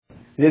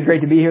It is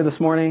great to be here this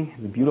morning.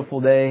 It's a beautiful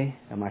day.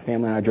 My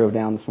family and I drove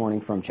down this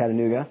morning from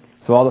Chattanooga.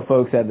 So all the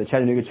folks at the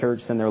Chattanooga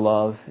church send their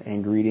love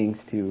and greetings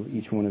to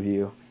each one of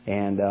you.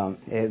 And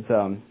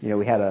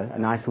we had a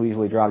nice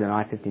leisurely drive down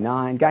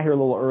I-59. Got here a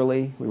little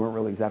early. We weren't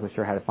really exactly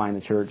sure how to find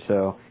the church,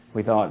 so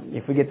we thought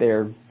if we get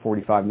there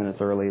 45 minutes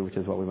early, which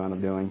is what we wound up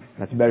doing,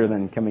 that's better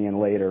than coming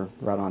in late or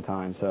right on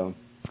time. So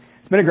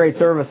it's been a great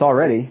service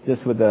already,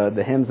 just with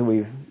the hymns that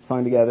we've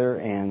sung together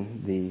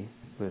and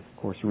with, of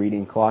course,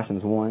 reading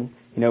Colossians 1.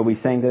 We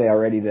sang today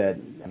already that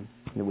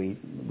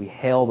we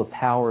hail the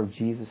power of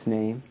Jesus'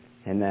 name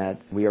and that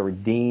we are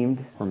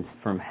redeemed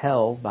from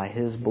hell by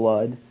His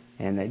blood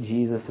and that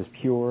Jesus is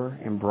pure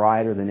and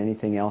brighter than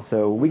anything else.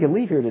 So we can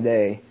leave here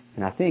today,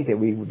 and I think that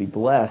we would be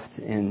blessed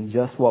in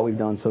just what we've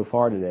done so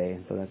far today.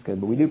 So that's good.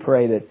 But we do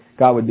pray that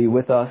God would be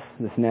with us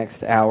this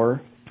next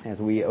hour as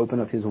we open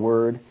up His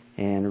Word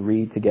and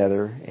read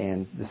together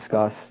and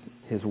discuss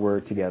His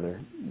Word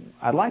together.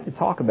 I'd like to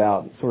talk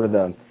about sort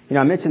of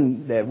I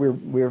mentioned that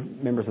we're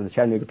members of the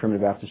Chattanooga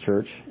Primitive Baptist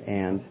Church,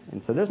 and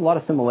so there's a lot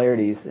of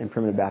similarities in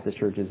Primitive Baptist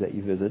churches that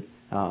you visit.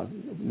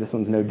 This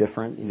one's no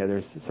different.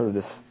 There's sort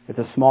of it's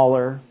a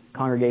smaller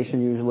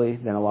congregation usually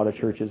than a lot of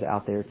churches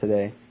out there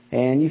today.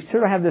 And you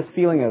sort of have this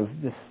feeling of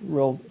this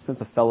real sense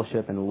of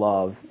fellowship and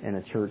love in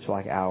a church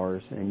like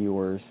ours and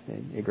yours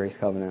at Grace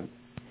Covenant.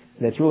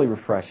 That's really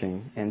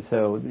refreshing. And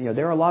so,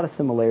 there are a lot of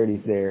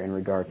similarities there in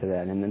regard to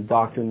that. And the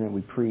doctrine that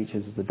we preach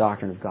is the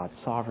doctrine of God's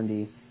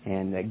sovereignty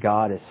and that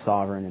God is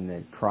sovereign and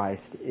that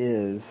Christ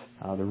is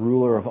the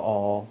ruler of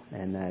all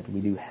and that we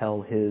do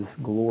hail His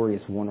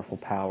glorious, wonderful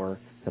power,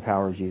 the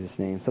power of Jesus'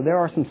 name. So there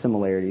are some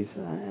similarities.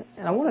 And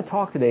I want to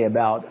talk today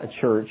about a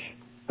church,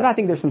 but I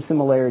think there's some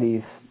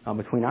similarities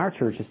between our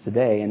churches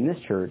today and this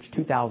church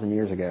 2,000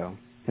 years ago.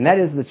 And that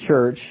is the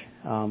church,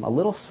 a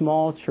little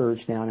small church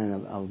down in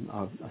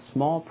a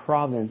small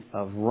province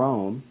of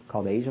Rome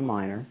called Asia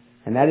Minor,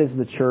 and that is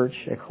the church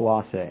at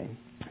Colossae.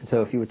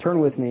 So if you would turn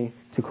with me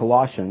to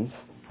Colossians,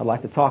 I'd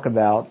like to talk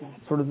about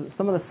sort of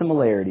some of the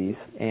similarities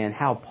and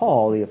how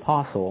Paul, the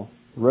apostle,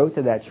 wrote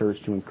to that church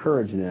to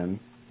encourage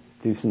them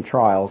through some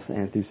trials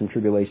and through some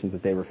tribulations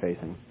that they were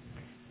facing.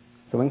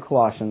 So in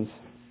Colossians,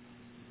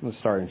 let's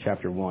start in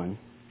chapter 1.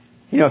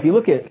 If you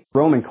look at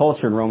Roman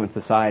culture and Roman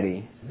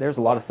society, there's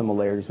a lot of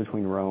similarities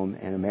between Rome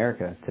and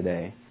America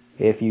today.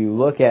 If you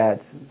look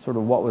at sort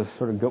of what was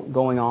sort of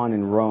going on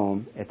in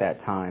Rome at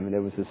that time,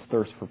 there was this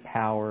thirst for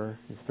power,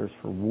 this thirst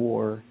for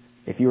war.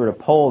 If you were to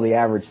poll the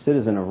average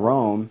citizen of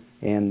Rome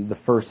in the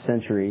first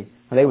century,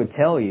 they would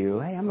tell you,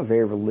 hey, I'm a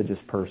very religious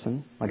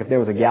person. Like if there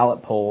was a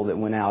Gallup poll that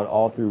went out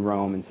all through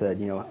Rome and said,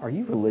 are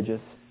you religious?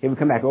 It would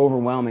come back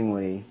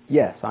overwhelmingly,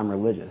 yes, I'm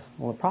religious.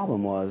 Well, the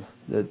problem was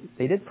that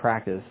they did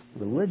practice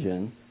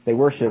religion. They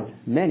worshipped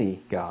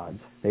many gods.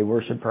 They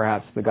worshipped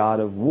perhaps the god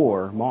of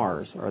war,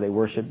 Mars, or they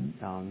worshipped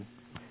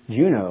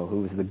Juno,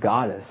 who was the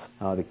goddess,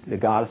 the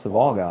goddess of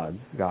all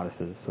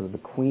goddesses, sort of the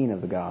queen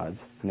of the gods.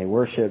 And they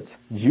worshipped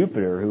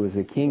Jupiter, who was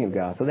the king of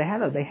gods. So they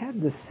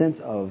had this sense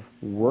of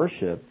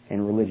worship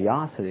and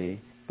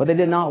religiosity, but they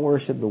did not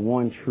worship the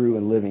one true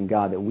and living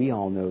God that we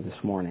all know this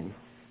morning.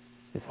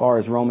 As far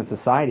as Roman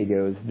society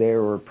goes,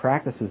 there were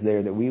practices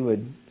there that we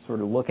would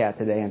sort of look at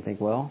today and think,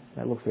 well,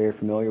 that looks very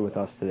familiar with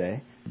us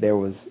today. There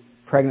was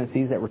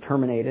pregnancies that were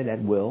terminated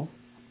at will.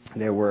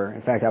 There were,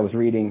 in fact, I was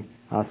reading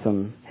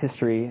some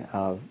history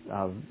of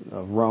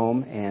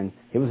Rome, and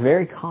it was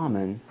very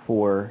common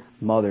for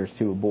mothers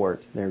to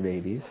abort their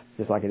babies,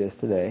 just like it is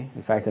today.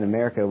 In fact, in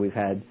America,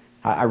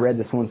 I read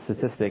this one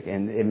statistic,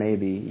 and it may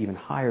be even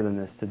higher than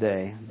this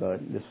today, but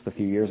this was a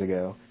few years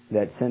ago,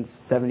 that since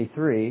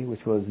 73, which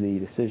was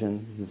the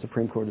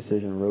Supreme Court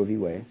decision, Roe v.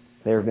 Wade,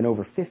 there have been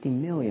over 50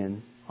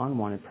 million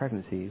unwanted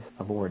pregnancies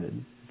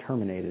aborted,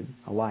 terminated,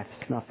 a life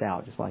snuffed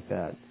out just like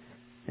that.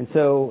 And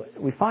so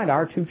we find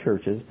our two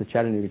churches, the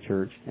Chattanooga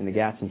Church and the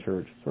Gadsden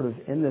Church, sort of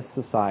in this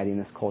society, in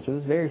this culture.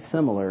 It's very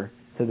similar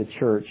to the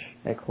church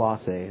at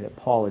Colossae that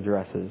Paul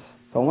addresses.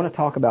 So I want to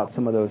talk about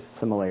some of those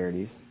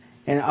similarities.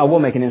 And I will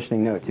make an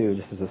interesting note, too,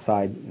 just as a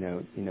side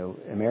note.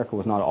 America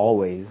was not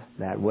always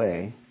that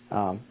way.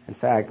 In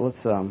fact,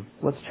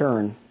 let's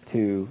turn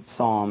to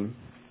Psalm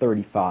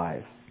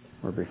 35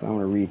 real briefly. I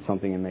want to read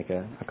something and make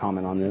a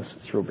comment on this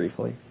just real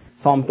briefly.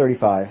 Psalm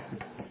 35.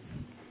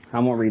 I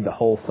won't read the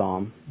whole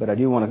psalm, but I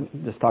do want to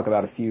just talk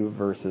about a few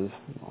verses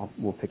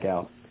we'll pick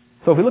out.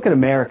 So if we look at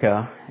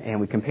America and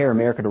we compare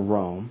America to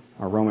Rome,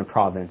 or Roman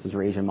provinces,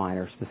 or Asia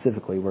Minor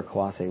specifically, where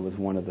Colossae was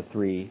one of the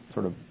three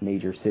sort of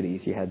major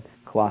cities. You had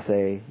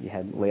Colossae, you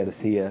had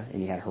Laodicea,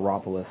 and you had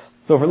Hierapolis.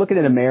 So if we're looking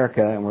at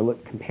America and we're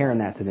comparing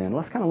that to them,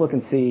 let's kind of look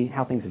and see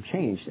how things have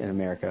changed in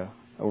America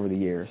over the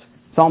years.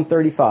 Psalm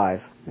 35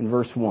 in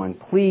verse 1,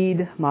 plead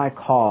my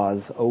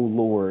cause, O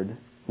Lord,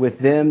 with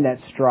them that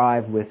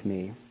strive with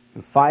me,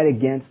 and fight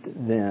against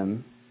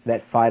them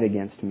that fight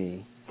against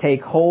me.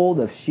 Take hold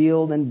of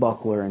shield and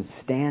buckler, and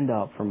stand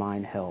up for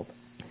mine help.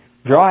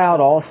 Draw out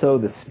also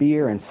the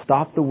spear, and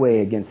stop the way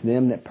against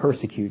them that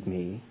persecute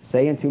me.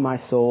 Say unto my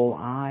soul,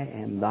 I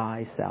am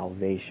thy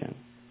salvation.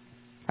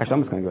 Actually,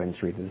 I'm just going to go ahead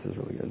and read this. This is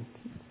really good.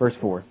 Verse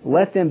 4.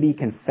 Let them be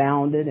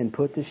confounded and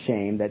put to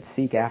shame that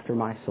seek after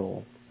my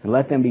soul. And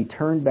let them be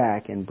turned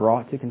back and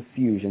brought to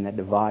confusion that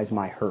devise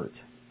my hurt.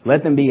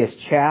 Let them be as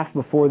chaff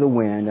before the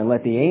wind, and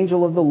let the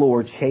angel of the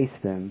Lord chase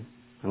them.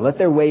 And let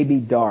their way be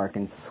dark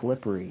and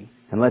slippery,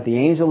 and let the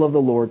angel of the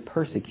Lord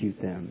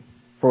persecute them.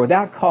 For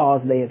without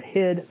cause they have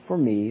hid for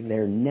me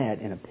their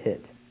net in a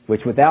pit,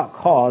 which without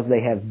cause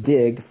they have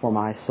digged for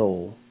my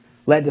soul.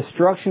 Let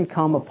destruction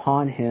come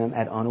upon him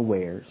at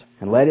unawares,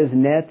 and let his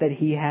net that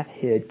he hath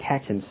hid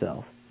catch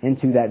himself.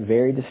 Into that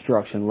very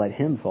destruction let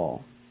him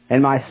fall.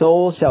 And my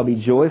soul shall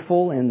be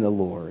joyful in the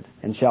Lord,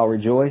 and shall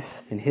rejoice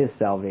in his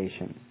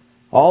salvation.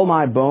 All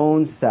my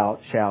bones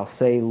shall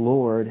say,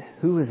 Lord,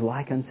 who is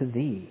like unto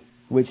thee,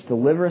 which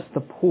deliverest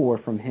the poor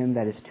from him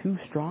that is too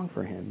strong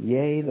for him,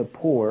 yea, the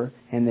poor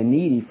and the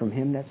needy from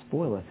him that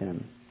spoileth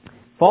him.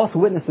 False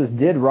witnesses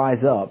did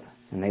rise up,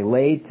 and they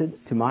laid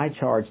to my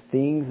charge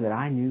things that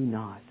I knew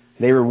not.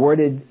 They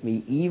rewarded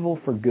me evil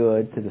for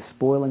good to the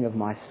spoiling of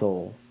my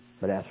soul.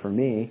 But as for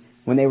me,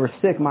 when they were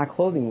sick, my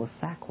clothing was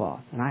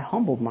sackcloth, and I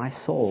humbled my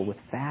soul with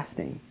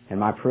fasting, and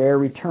my prayer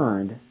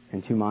returned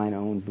into mine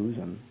own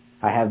bosom.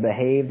 I have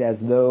behaved as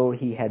though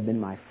he had been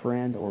my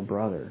friend or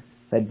brother,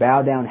 that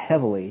bowed down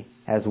heavily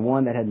as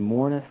one that had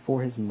mourneth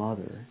for his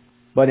mother.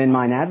 But in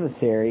mine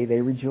adversary they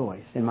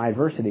rejoice, in my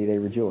adversity they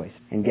rejoice,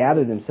 and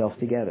gather themselves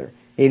together.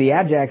 Yea, the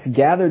abjects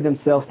gathered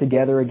themselves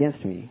together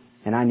against me,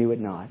 and I knew it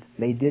not.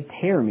 They did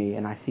tear me,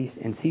 and I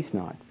ceased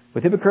not.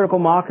 With hypocritical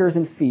mockers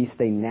and feasts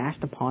they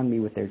gnashed upon me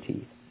with their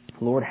teeth.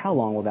 Lord, how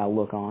long wilt thou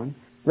look on?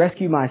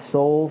 Rescue my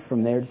soul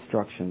from their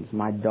destructions,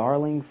 my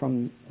darling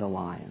from the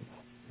lions.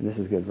 And this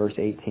is good. Verse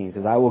 18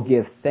 says, I will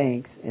give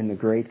thanks in the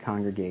great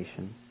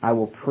congregation. I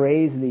will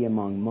praise thee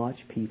among much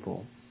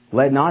people.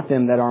 Let not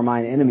them that are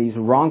mine enemies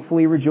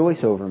wrongfully rejoice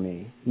over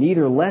me,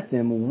 neither let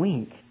them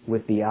wink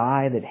with the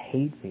eye that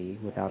hate me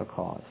without a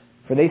cause.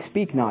 For they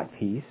speak not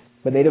peace,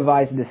 but they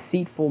devise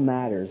deceitful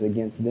matters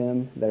against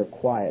them that are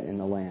quiet in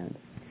the land.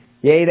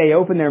 Yea, they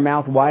opened their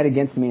mouth wide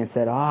against me and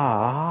said,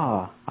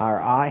 our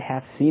eye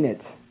hath seen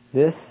it.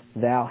 This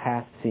thou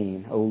hast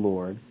seen, O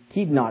Lord.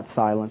 Keep not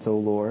silence, O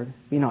Lord.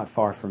 Be not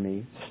far from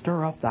me.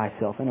 Stir up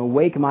thyself and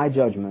awake my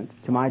judgment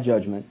to my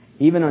judgment,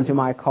 even unto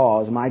my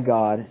cause, my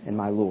God and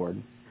my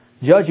Lord.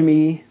 Judge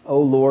me, O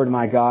Lord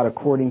my God,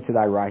 according to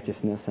thy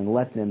righteousness, and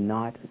let them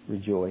not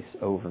rejoice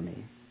over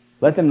me.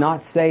 Let them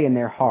not say in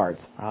their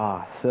hearts,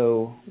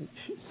 so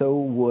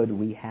would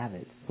we have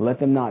it. Let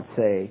them not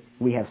say,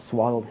 we have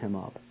swallowed him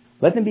up.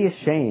 Let them be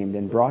ashamed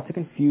and brought to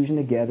confusion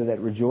together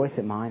that rejoice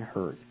at mine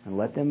hurt, and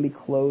let them be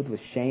clothed with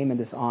shame and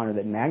dishonor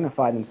that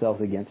magnify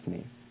themselves against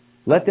me.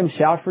 Let them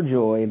shout for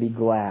joy and be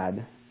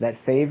glad that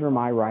favor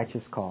my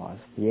righteous cause.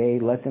 Yea,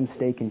 let them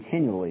stay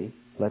continually.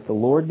 Let the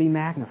Lord be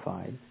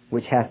magnified,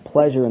 which hath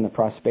pleasure in the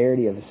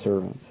prosperity of his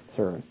servant.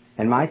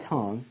 And my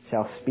tongue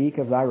shall speak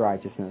of thy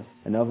righteousness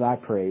and of thy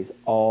praise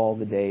all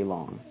the day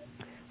long.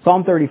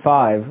 Psalm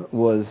 35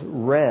 was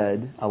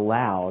read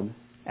aloud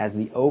as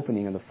the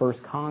opening of the first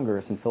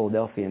Congress in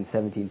Philadelphia in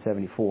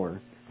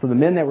 1774. So the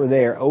men that were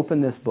there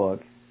opened this book,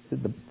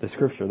 the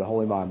Scripture, the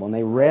Holy Bible, and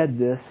they read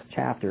this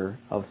chapter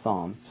of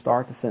Psalm,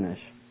 start to finish.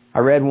 I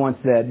read once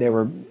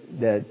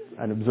that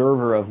an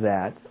observer of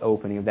that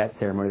opening, of that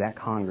ceremony, that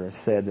Congress,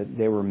 said that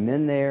there were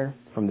men there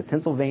from the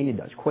Pennsylvania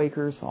Dutch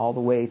Quakers all the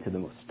way to the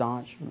most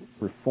staunch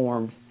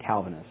Reformed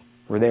Calvinists,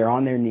 were there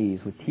on their knees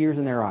with tears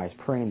in their eyes,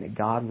 praying that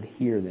God would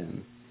hear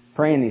them.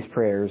 Praying these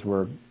prayers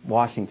were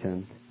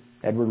Washington,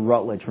 Edward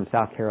Rutledge from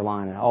South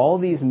Carolina. All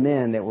these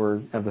men that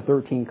were of the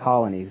 13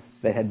 colonies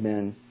that had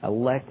been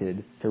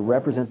elected to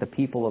represent the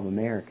people of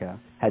America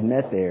had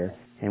met there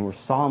and were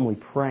solemnly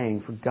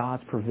praying for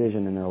God's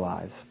provision in their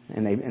lives.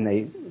 And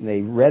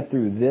they read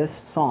through this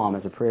psalm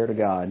as a prayer to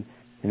God.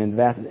 And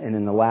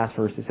in the last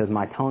verse it says,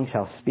 my tongue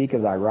shall speak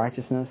of thy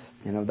righteousness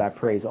and of thy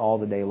praise all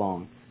the day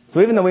long.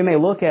 So even though we may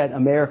look at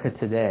America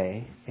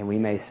today and we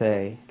may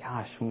say,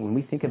 gosh, when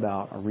we think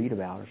about or read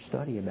about or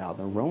study about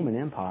the Roman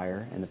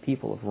Empire and the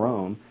people of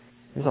Rome,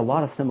 there's a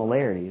lot of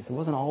similarities. It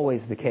wasn't always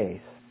the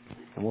case.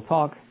 And we'll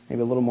talk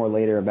maybe a little more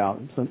later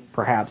about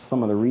perhaps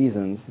some of the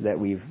reasons that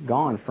we've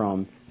gone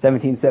from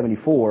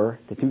 1774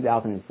 to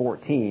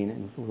 2014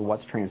 and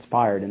what's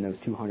transpired in those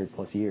 200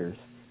 plus years.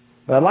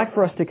 But I'd like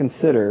for us to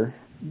consider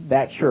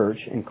that church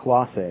in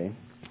Colossae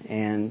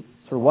and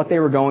sort of what they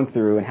were going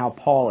through and how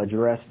Paul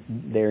addressed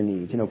their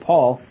needs. You know,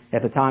 Paul,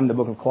 at the time the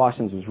book of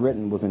Colossians was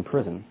written, was in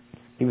prison.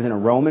 He was in a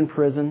Roman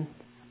prison.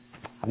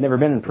 I've never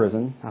been in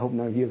prison. I hope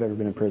none of you have ever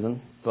been in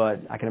prison.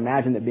 But I can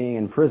imagine that being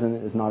in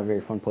prison is not a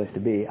very fun place to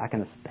be. I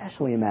can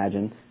especially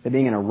imagine that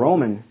being in a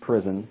Roman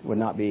prison would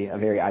not be a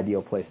very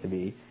ideal place to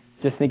be.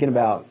 Just thinking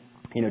about,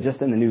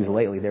 just in the news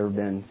lately, there have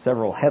been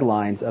several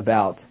headlines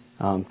about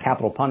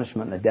capital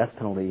punishment and the death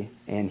penalty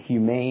and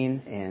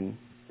humane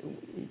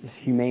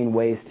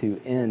ways to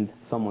end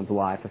someone's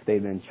life if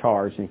they've been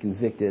charged and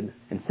convicted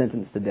and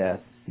sentenced to death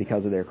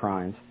because of their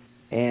crimes.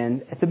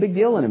 And it's a big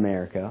deal in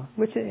America,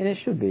 and it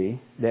should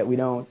be, that we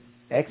don't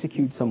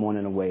execute someone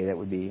in a way that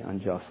would be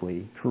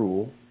unjustly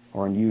cruel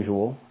or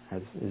unusual,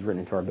 as is written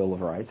into our Bill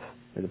of Rights.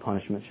 that the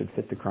punishment should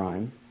fit the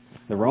crime.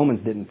 The Romans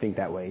didn't think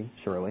that way,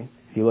 surely.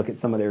 If you look at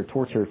some of their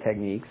torture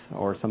techniques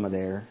or some of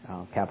their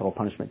capital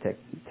punishment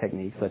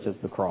techniques, such as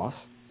the cross,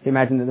 you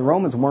imagine that the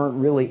Romans weren't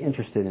really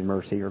interested in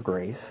mercy or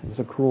grace. It was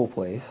a cruel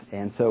place.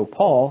 And so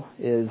Paul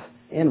is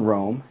in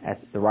Rome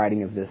at the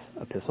writing of this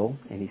epistle,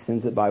 and he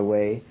sends it by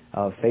way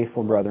of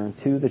faithful brethren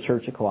to the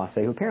church at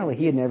Colossae, who apparently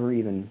he had never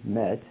even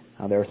met.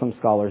 There are some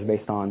scholars,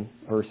 based on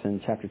verse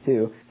in chapter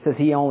 2, says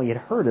he only had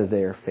heard of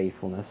their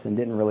faithfulness and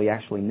didn't really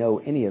actually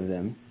know any of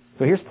them.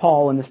 So here's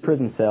Paul in this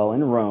prison cell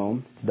in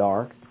Rome. It's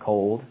dark, it's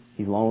cold,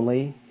 he's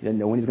lonely, he doesn't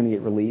know when he's going to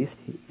get released.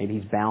 Maybe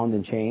he's bound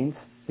in chains.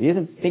 But he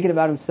isn't thinking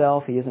about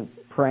himself, he isn't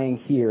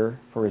praying here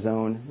for his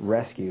own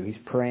rescue.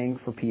 He's praying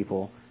for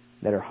people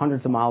that are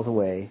hundreds of miles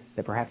away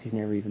that perhaps he's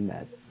never even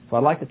met. So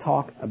I'd like to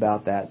talk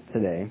about that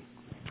today.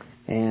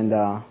 And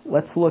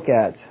let's look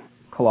at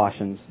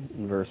Colossians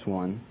in verse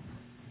 1.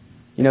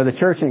 You know, the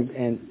church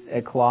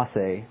at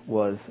Colossae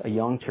was a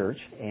young church,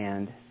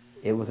 and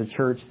it was a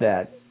church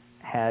that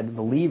had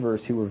believers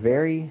who were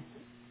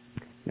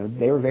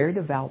they were very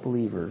devout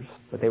believers,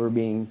 but they were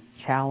being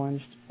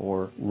challenged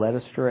or led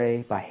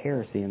astray by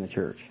heresy in the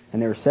church.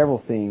 And there were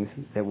several things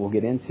that we'll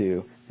get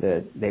into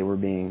that they were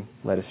being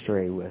led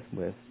astray with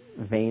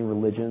vain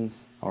religions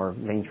or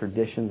vain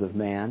traditions of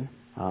man.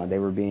 They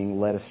were being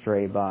led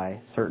astray by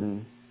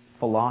certain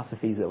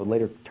philosophies that would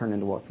later turn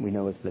into what we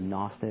know as the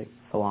Gnostic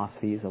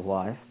philosophies of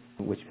life,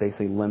 which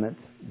basically limits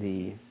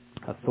the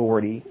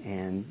authority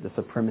and the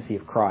supremacy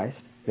of Christ.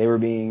 They were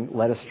being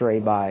led astray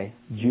by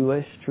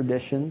Jewish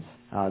traditions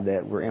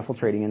that were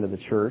infiltrating into the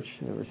church.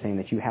 They were saying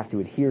that you have to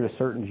adhere to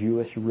certain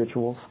Jewish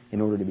rituals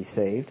in order to be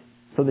saved.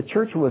 So the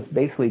church was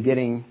basically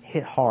getting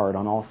hit hard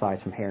on all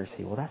sides from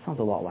heresy. Well, that sounds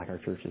a lot like our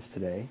churches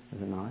today,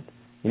 does it not?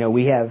 You know,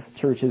 we have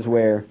churches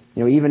where,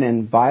 even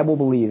in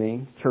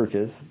Bible-believing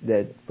churches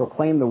that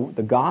proclaim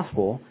the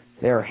gospel,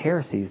 there are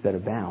heresies that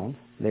abound.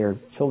 They are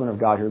children of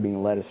God who are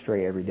being led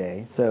astray every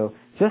day. So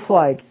just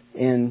like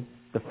in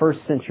the first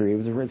century,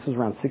 this was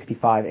around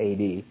 65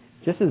 AD,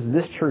 just as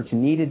this church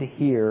needed to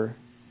hear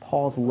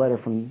Paul's letter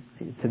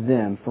to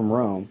them from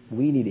Rome,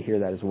 we need to hear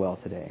that as well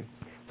today.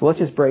 So let's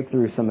just break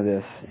through some of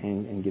this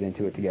and get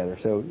into it together.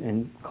 So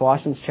in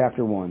Colossians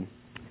chapter 1,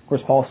 of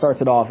course, Paul starts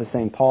it off as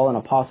saying, Paul, an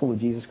apostle of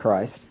Jesus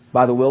Christ,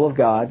 by the will of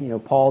God.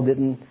 Paul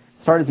didn't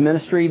start his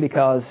ministry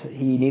because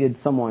he needed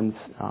someone's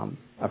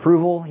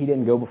approval. He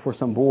didn't go before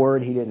some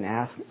board. He didn't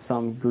ask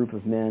some group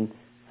of men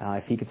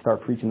if he could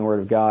start preaching the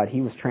Word of God.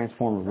 He was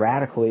transformed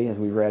radically, as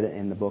we read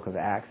in the book of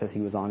Acts, as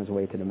he was on his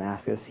way to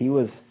Damascus. He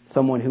was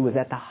someone who was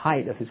at the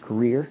height of his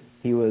career.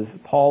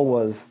 Paul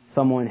was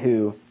someone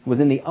who was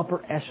in the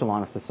upper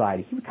echelon of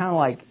society.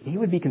 He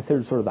would be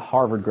considered sort of the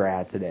Harvard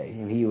grad today.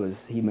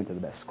 He went to the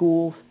best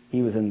schools.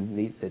 He was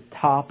in the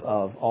top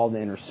of all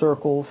the inner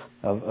circles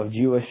of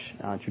Jewish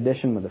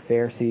tradition with the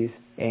Pharisees.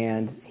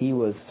 And he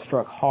was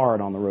struck hard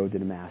on the road to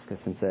Damascus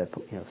and said,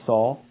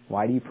 Saul,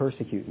 why do you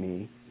persecute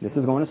me? This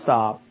is going to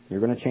stop. You're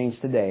going to change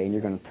today, and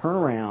you're going to turn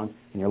around,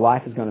 and your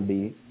life is going to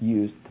be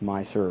used to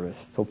my service.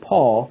 So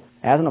Paul,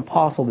 as an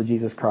apostle to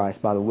Jesus Christ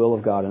by the will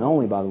of God and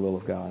only by the will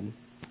of God,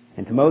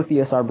 and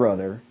Timotheus, our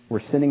brother,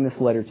 we're sending this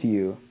letter to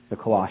you, the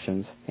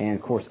Colossians, and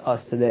of course us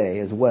today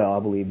as well, I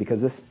believe,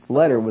 because this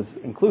letter was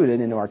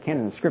included into our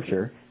canon of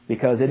Scripture,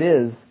 because it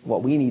is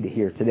what we need to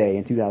hear today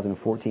in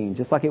 2014,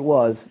 just like it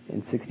was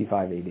in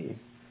 65 AD.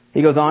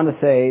 He goes on to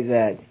say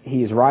that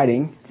he is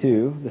writing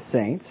to the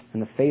saints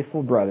and the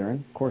faithful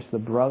brethren, of course the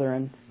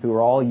brethren who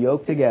are all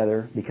yoked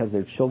together because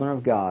they're children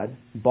of God,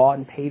 bought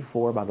and paid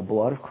for by the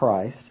blood of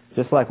Christ,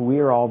 just like we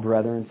are all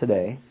brethren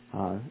today.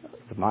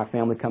 My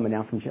family coming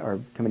down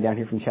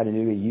here from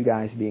Chattanooga, you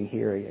guys being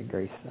here at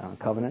Grace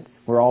Covenant,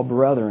 we're all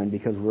brethren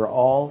because we're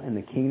all in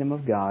the kingdom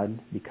of God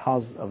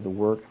because of the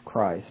work of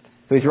Christ.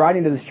 So he's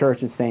writing to this church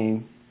and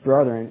saying,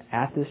 brethren,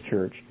 at this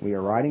church, we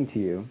are writing to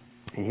you,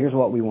 and here's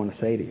what we want to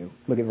say to you.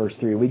 Look at verse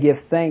 3. We give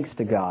thanks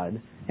to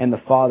God and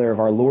the Father of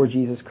our Lord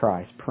Jesus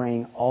Christ,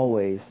 praying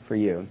always for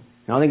you. And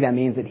I don't think that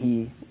means that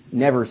he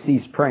never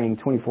ceased praying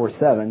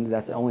 24/7.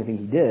 That's the only thing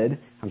he did.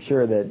 I'm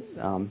sure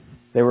that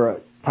there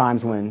were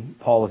times when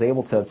Paul was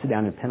able to sit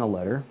down and pen a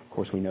letter. Of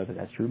course, we know that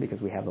that's true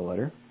because we have the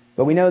letter.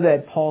 But we know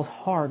that Paul's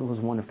heart was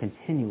one of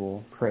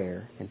continual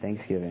prayer and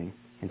thanksgiving.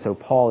 And so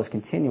Paul is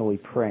continually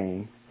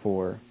praying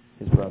for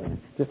his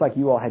brethren. Just like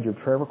you all had your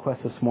prayer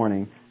requests this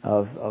morning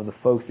of the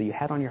folks that you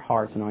had on your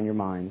hearts and on your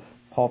minds,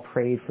 Paul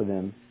prayed for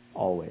them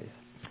always.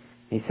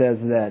 He says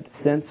that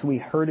since we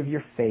heard of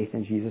your faith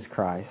in Jesus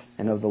Christ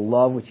and of the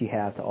love which you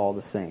have to all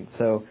the saints.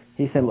 So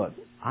he said, look,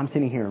 I'm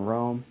sitting here in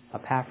Rome.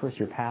 Epaphras,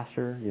 your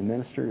pastor, your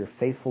minister, your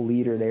faithful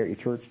leader there at your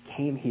church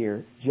came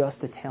here just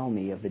to tell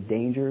me of the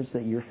dangers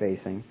that you're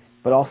facing,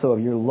 but also of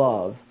your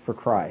love for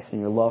Christ and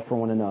your love for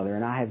one another.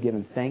 And I have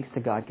given thanks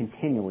to God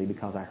continually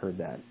because I heard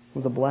that. It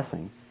was a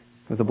blessing.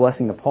 It was a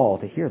blessing to Paul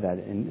to hear that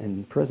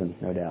in prison,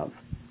 no doubt.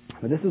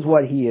 But this is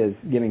what he is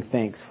giving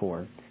thanks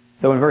for.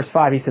 So in verse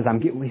 5 he says,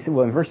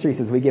 in verse 3 he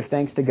says, we give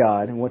thanks to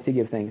God. And what's he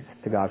give thanks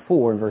to God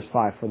for? In verse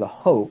 5, for the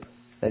hope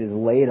that is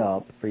laid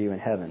up for you in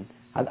heaven.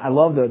 I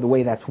love the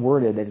way that's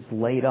worded, that it's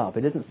laid up.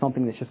 It isn't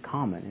something that's just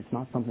common. It's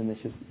not something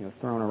that's just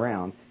thrown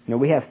around.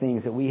 We have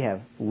things that we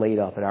have laid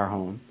up at our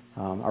home.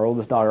 Our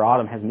oldest daughter,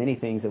 Autumn, has many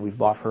things that we've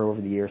bought for her over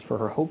the years for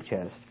her hope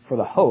chest. For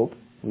the hope,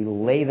 we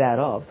lay that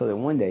up so that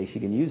one day she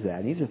can use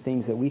that. And these are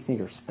things that we think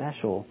are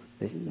special,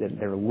 that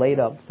they're laid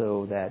up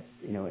so that,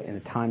 in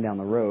a time down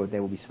the road, they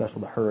will be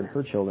special to her and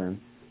her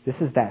children. This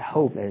is that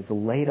hope that is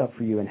laid up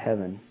for you in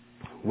heaven,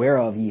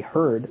 whereof ye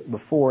heard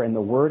before in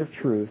the word of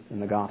truth in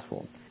the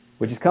gospel,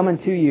 which is coming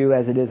to you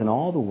as it is in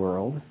all the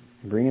world,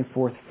 bringing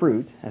forth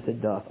fruit as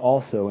it doth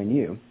also in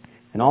you.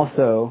 And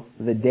also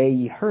the day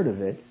ye heard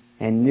of it,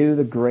 and knew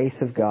the grace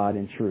of God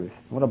in truth.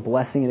 What a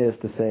blessing it is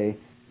to say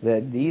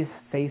that these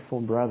faithful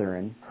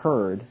brethren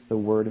heard the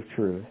word of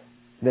truth,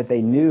 that they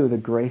knew the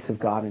grace of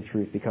God in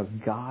truth because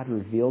God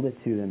revealed it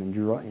to them and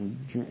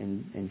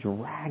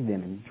dragged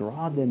them and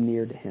drawed them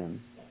near to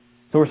Him.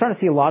 So we're starting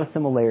to see a lot of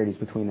similarities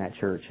between that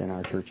church and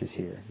our churches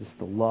here. Just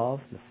the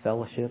love, the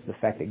fellowship, the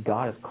fact that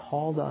God has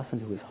called us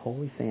into His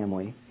holy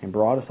family and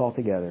brought us all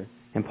together.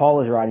 And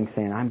Paul is writing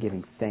saying, I'm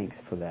giving thanks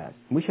for that.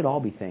 We should all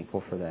be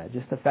thankful for that.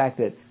 Just the fact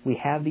that we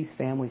have these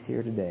families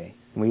here today,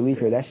 and we leave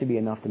here, that should be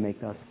enough to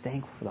make us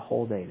thankful for the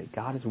whole day, that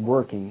God is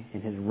working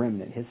in His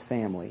remnant, His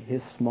family,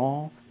 His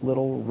small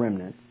little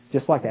remnant,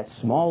 just like that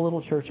small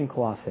little church in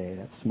Colossae,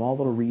 that small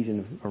little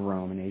region of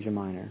Rome in Asia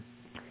Minor.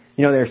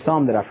 There are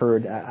some that I've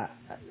heard, I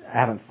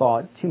haven't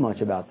thought too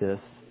much about this,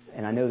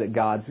 and I know that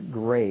God's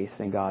grace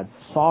and God's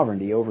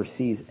sovereignty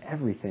oversees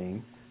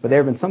everything. But there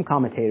have been some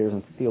commentators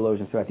and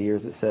theologians throughout the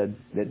years that said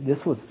that this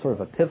was sort of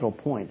a pivotal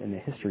point in the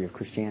history of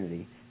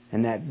Christianity,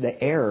 and that the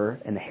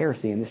error and the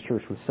heresy in this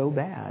church was so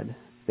bad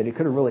that it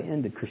could have really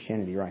ended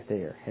Christianity right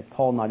there had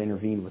Paul not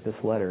intervened with this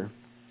letter,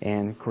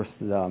 and of course,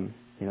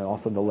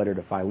 also the letter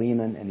to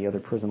Philemon and the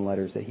other prison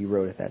letters that he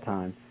wrote at that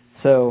time.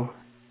 So,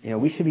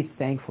 we should be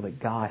thankful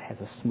that God has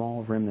a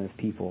small remnant of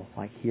people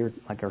like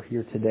are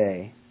here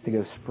today to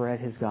go spread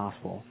His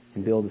gospel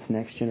and build this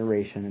next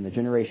generation and the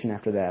generation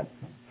after that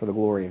for the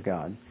glory of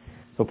God.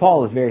 So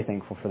Paul is very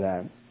thankful for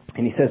that.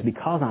 And he says,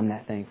 because I'm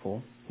that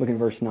thankful, look in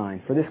verse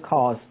 9, for this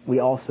cause we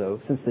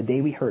also, since the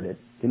day we heard it,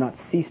 do not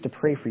cease to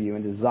pray for you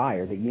and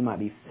desire that ye might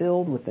be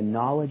filled with the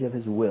knowledge of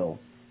His will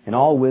and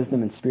all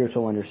wisdom and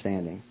spiritual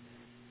understanding.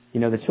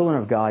 The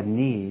children of God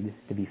need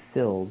to be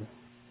filled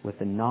with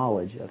the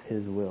knowledge of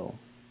His will.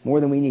 More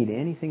than we need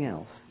anything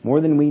else. More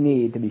than we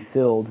need to be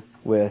filled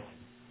with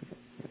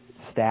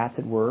stats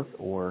at work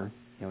or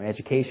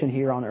education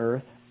here on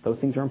earth. Those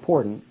things are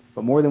important.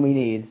 But more than we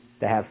need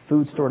to have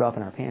food stored up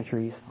in our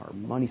pantries or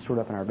money stored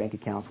up in our bank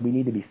accounts, we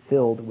need to be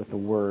filled with the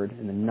Word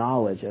and the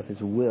knowledge of His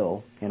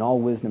will and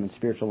all wisdom and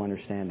spiritual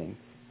understanding.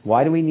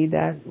 Why do we need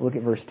that? Look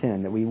at verse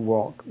 10, that we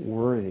walk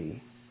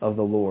worthy of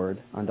the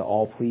Lord unto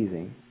all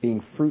pleasing,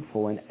 being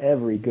fruitful in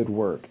every good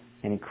work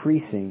and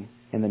increasing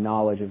in the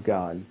knowledge of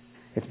God.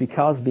 It's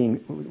because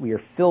we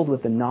are filled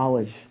with the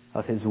knowledge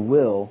of His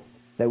will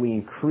that we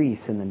increase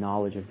in the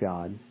knowledge of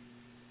God.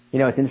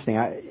 It's interesting.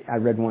 I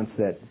read once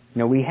that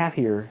we have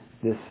here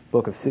this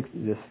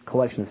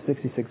collection of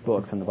 66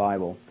 books in the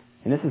Bible,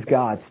 and this is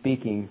God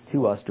speaking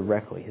to us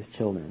directly, His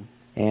children.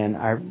 And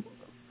I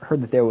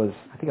heard that I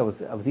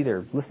was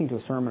either listening to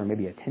a sermon or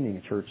maybe attending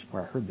a church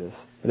where I heard this.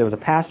 But there was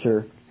a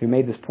pastor who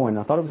made this point,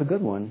 and I thought it was a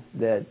good one.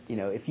 That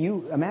if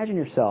you imagine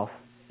yourself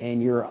and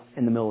you're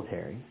in the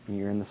military, and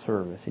you're in the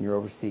service, and you're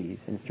overseas,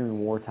 and it's during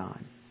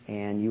wartime,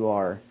 and you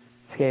are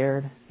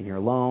scared, and you're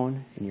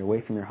alone, and you're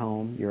away from your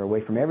home, you're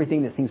away from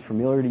everything that seems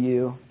familiar to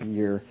you,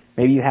 and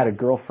maybe you had a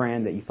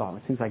girlfriend that you thought,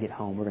 as soon as I get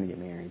home, we're going to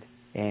get married,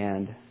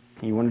 and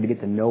you wanted to get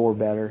to know her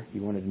better,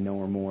 you wanted to know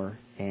her more,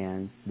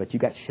 but you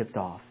got shipped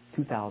off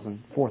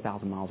 2,000,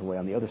 4,000 miles away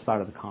on the other side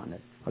of the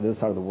continent, or the other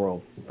side of the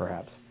world,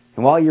 perhaps.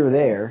 And while you were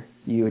there,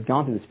 you had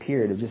gone through this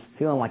period of just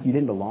feeling like you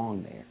didn't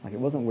belong there. Like it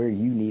wasn't where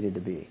you needed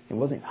to be. It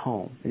wasn't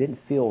home. It didn't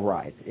feel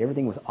right.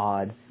 Everything was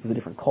odd. It was a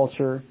different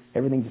culture.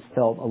 Everything just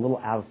felt a little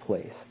out of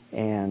place.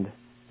 And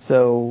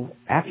so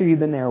after you've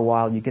been there a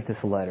while, you get this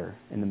letter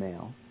in the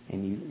mail.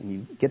 And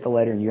you get the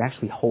letter and you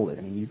actually hold it.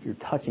 I mean, you're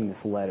touching this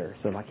letter.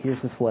 So like,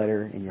 here's this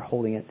letter and you're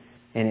holding it.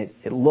 And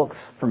it looks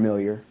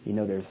familiar.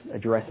 There's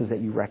addresses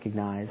that you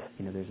recognize.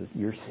 There's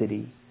your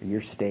city and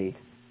your state.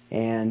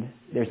 And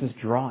there's this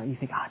drawing. You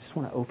think, I just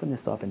want to open this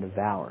up and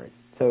devour it.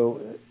 So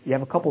you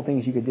have a couple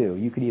things you could do.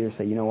 You could either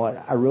say, you know what,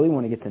 I really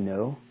want to get to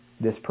know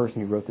this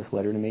person who wrote this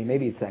letter to me.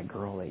 Maybe it's that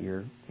girl that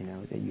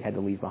that you had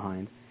to leave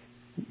behind.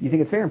 You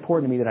think it's very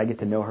important to me that I get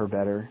to know her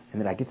better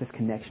and that I get this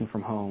connection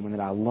from home and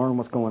that I learn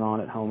what's going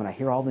on at home and I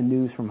hear all the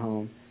news from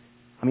home.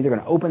 I'm either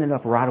going to open it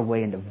up right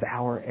away and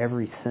devour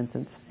every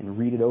sentence and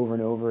read it over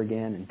and over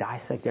again and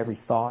dissect every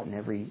thought and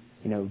every,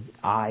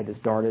 I that's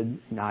dotted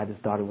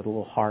with a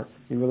little heart.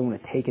 You really want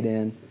to take it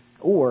in.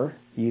 Or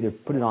you either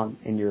put it on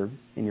in your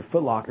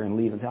foot locker and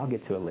leave and say, I'll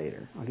get to it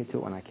later. I'll get to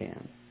it when I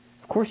can.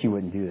 Of course you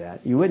wouldn't do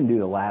that. You wouldn't do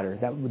the latter.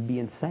 That would be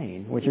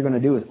insane. What you're going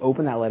to do is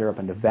open that letter up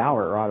and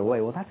devour it right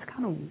away. Well, that's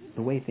kind of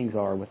the way things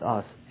are with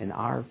us in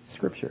our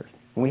scriptures.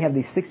 When we have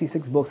these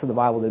 66 books of the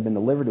Bible that have been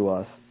delivered to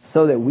us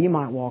so that we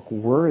might walk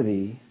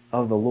worthy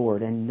of the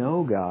Lord and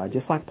know God,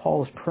 just like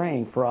Paul is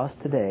praying for us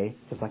today,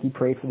 just like he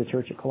prayed for the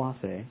church at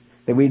Colossae,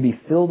 that we'd be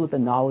filled with the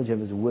knowledge of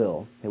His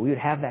will, that we would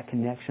have that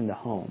connection to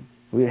home.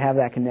 We would have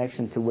that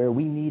connection to where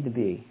we need to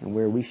be and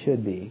where we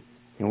should be,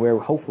 and where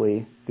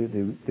hopefully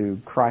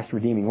through Christ's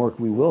redeeming work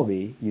we will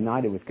be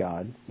united with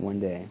God one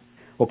day.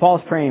 Well,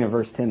 Paul's praying in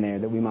verse 10 there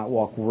that we might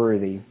walk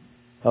worthy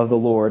of the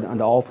Lord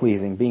unto all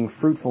pleasing, being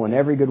fruitful in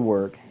every good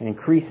work and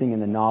increasing in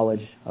the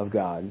knowledge of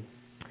God,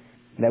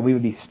 that we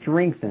would be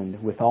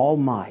strengthened with all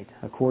might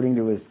according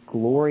to His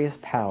glorious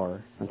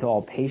power unto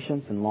all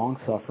patience and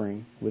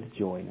long-suffering with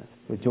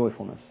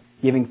joyfulness,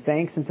 giving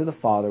thanks unto the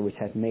Father which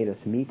hath made us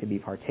meet to be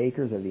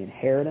partakers of the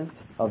inheritance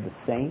of the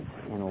saints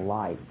in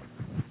light,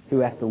 who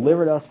hath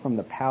delivered us from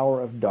the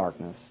power of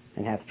darkness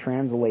and hath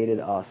translated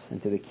us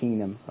into the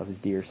kingdom of His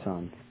dear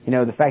Son. You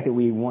know, the fact that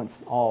we once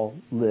all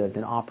lived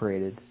and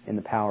operated in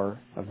the power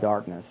of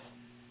darkness,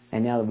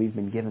 and now that we've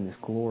been given this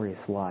glorious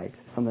light,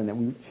 something that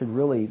we should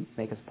really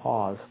make us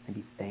pause and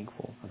be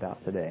thankful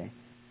about today.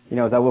 You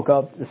know, as I woke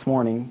up this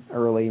morning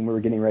early and we were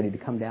getting ready to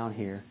come down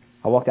here,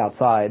 I walked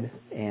outside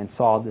and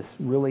saw this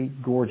really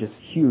gorgeous,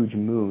 huge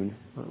moon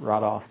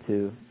right off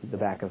to the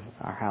back of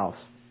our house.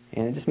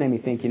 And it just made me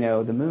think, you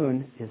know, the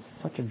moon is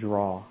such a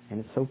draw, and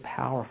it's so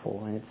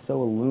powerful, and it's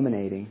so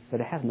illuminating, but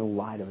it has no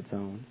light of its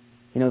own.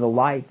 You know, the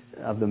light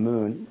of the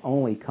moon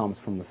only comes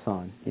from the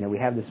sun. You know, we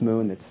have this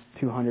moon that's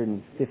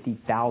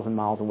 250,000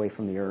 miles away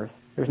from the Earth.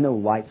 There's no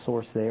light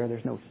source there.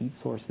 There's no heat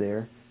source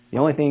there. The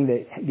only thing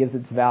that gives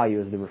its value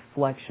is the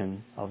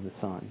reflection of the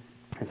sun.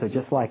 And so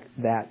just like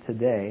that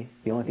today,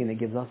 the only thing that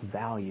gives us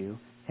value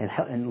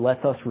and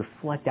lets us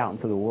reflect out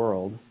into the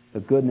world the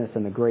goodness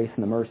and the grace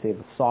and the mercy of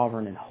the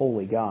sovereign and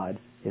holy God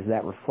is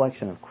that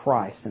reflection of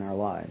Christ in our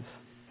lives.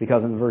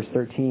 Because in verse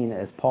 13,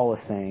 as Paul is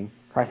saying,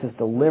 Christ has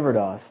delivered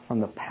us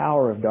from the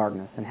power of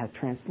darkness and has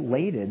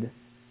translated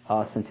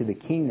us into the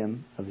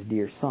kingdom of His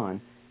dear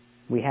Son.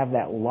 We have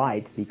that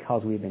light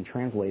because we have been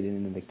translated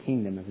into the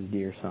kingdom of His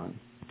dear Son.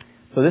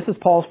 So this is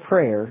Paul's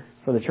prayer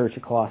for the church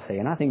at Colossae,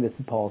 and I think this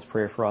is Paul's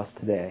prayer for us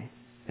today.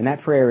 And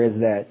that prayer is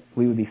that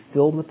we would be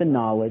filled with the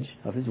knowledge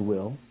of His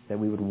will, that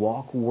we would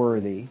walk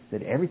worthy,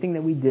 that everything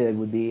that we did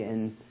would be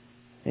in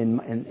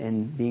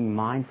being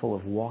mindful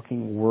of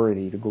walking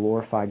worthy to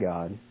glorify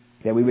God,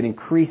 that we would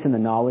increase in the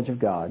knowledge of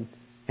God,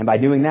 and by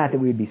doing that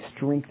we would be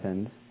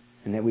strengthened,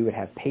 and that we would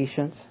have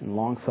patience and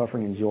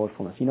long-suffering and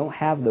joyfulness. You don't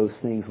have those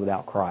things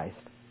without Christ.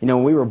 You know,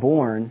 when we were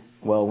born,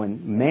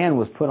 when man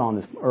was put on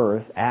this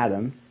earth,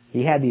 Adam,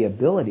 he had the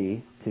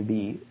ability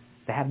to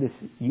have this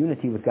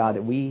unity with God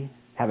that we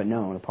haven't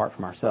known apart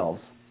from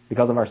ourselves.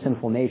 Because of our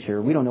sinful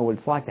nature, we don't know what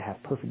it's like to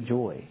have perfect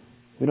joy.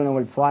 We don't know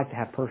what it's like to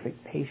have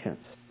perfect patience.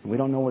 And we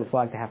don't know what it's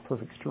like to have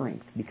perfect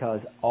strength, because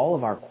all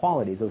of our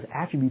qualities, those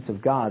attributes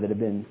of God that have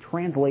been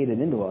translated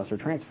into us or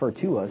transferred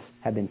to us,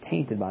 have been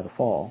tainted by the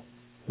fall.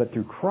 But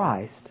through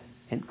Christ,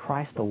 and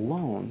Christ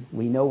alone,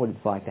 we know what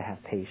it's like to have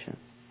patience.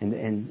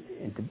 And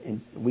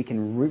we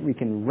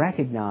can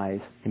recognize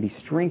and be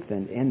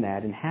strengthened in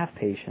that and have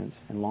patience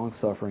and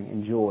long-suffering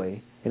and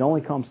joy. It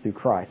only comes through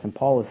Christ. And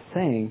Paul is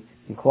saying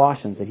in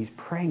Colossians that he's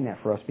praying that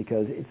for us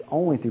because it's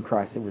only through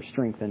Christ that we're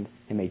strengthened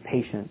and made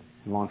patient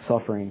and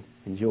long-suffering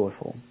and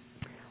joyful.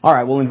 All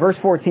right, well, in verse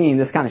 14,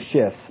 this kind of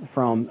shifts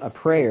from a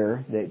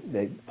prayer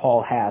that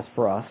Paul has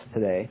for us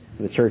today,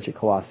 for the church at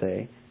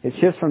Colossae. It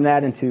shifts from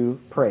that into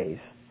praise.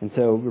 And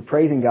so we're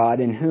praising God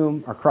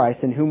Christ,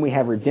 in whom we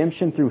have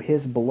redemption through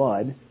His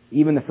blood,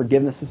 even the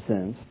forgiveness of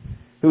sins,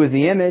 who is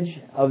the image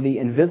of the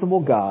invisible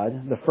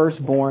God, the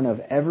firstborn of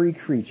every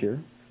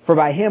creature. For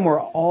by Him were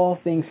all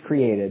things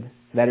created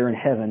that are in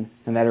heaven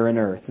and that are in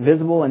earth,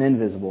 visible and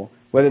invisible,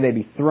 whether they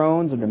be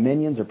thrones or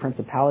dominions or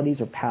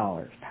principalities or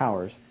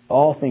powers.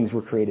 All things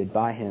were created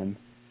by Him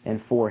and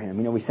for Him.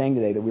 You know, we sang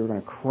today that we were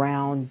going to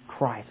crown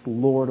Christ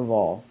Lord of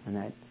all, and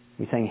that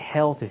we sang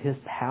hail to His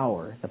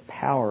power, the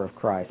power of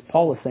Christ.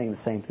 Paul is saying the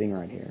same thing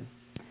right here.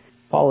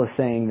 Paul is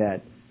saying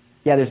that,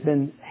 there's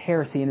been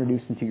heresy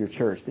introduced into your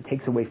church that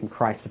takes away from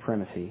Christ's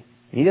supremacy.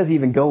 And he doesn't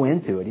even go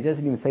into it. He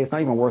doesn't even say it's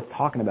not even worth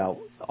talking about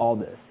all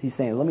this. He's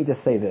saying, let me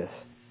just say this.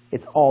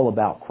 It's all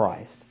about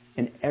Christ.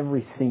 In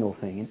every single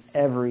thing, in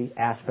every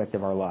aspect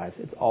of our lives,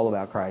 it's all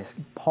about Christ.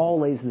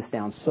 Paul lays this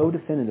down so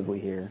definitively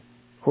here.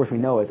 Of course, we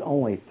know it's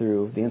only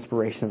through the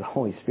inspiration of the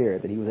Holy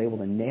Spirit that he was able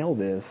to nail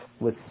this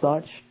with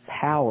such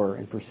power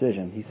and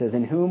precision. He says,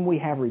 in whom we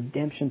have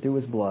redemption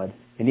through His blood,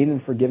 and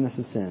even forgiveness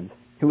of sins,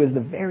 who is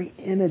the very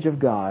image of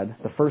God,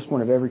 the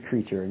firstborn of every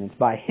creature. And it's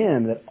by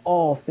Him that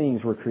all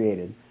things were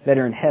created, that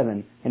are in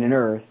heaven and in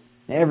earth,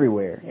 and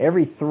everywhere.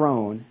 Every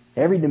throne,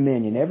 every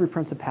dominion, every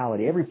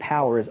principality, every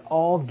power is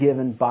all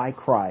given by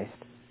Christ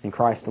and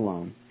Christ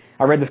alone.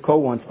 I read this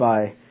quote once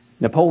by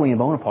Napoleon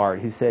Bonaparte,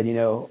 who said,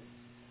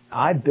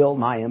 I built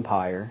my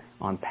empire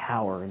on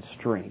power and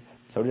strength.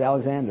 So did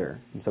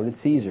Alexander, and so did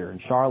Caesar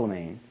and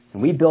Charlemagne.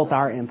 And we built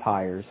our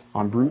empires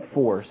on brute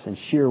force and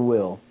sheer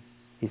will.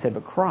 He said,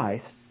 but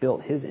Christ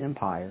built His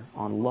empire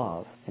on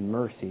love and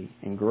mercy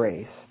and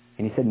grace.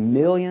 And he said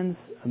millions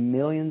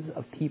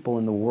of people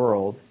in the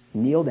world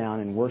kneel down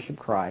and worship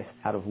Christ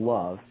out of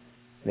love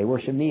They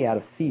worship me out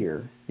of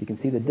fear. You can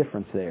see the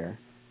difference there.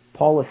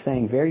 Paul is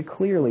saying very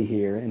clearly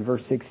here in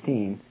verse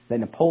 16 that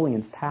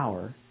Napoleon's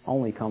power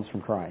only comes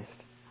from Christ.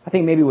 I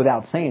think maybe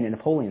without saying it,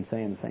 Napoleon's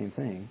saying the same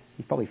thing.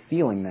 He's probably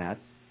feeling that.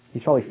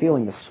 He's probably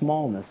feeling the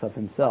smallness of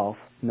himself.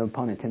 No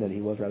pun intended,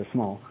 he was rather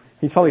small.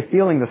 He's probably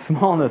feeling the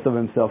smallness of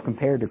himself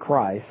compared to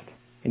Christ,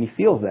 and he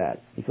feels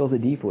that. He feels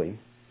it deeply.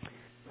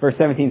 Verse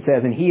 17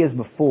 says, "And he is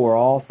before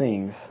all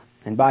things,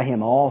 and by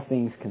him all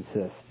things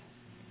consist.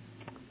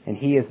 And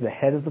he is the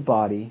head of the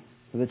body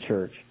of the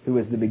church, who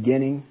is the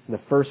beginning, the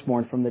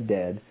firstborn from the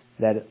dead,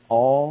 that in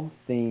all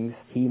things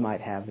he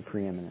might have the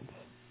preeminence."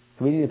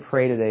 So we need to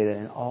pray today that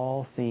in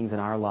all things in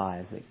our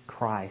lives that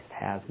Christ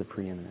has the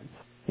preeminence.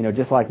 You know,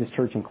 just like this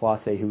church in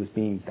Colossae who was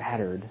being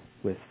battered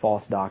with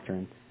false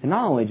doctrine. And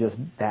not only just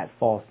that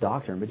false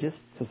doctrine, but just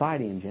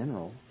society in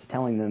general.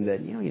 Telling them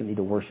that, you don't need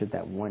to worship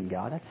that one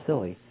God. That's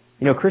silly.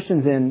 You know,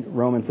 Christians in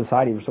Roman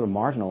society were sort of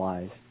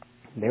marginalized.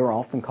 They were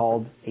often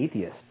called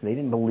atheists. They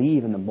didn't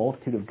believe in the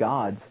multitude of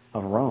gods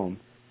of Rome.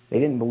 They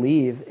didn't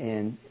believe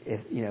in,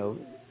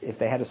 if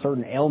they had a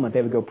certain ailment,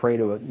 they would go pray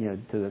to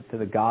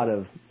the god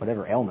of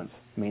whatever ailments.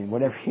 I mean,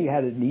 whatever he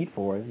had a need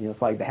for,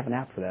 it's like they have an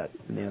app for that.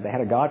 They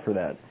had a god for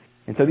that.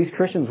 And so these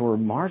Christians were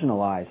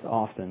marginalized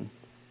often.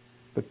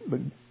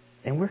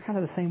 And we're kind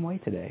of the same way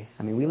today.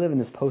 I mean, we live in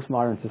this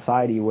postmodern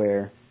society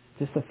where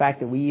just the fact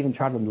that we even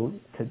try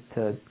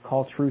to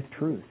call truth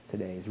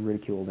today is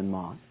ridiculed and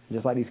mocked.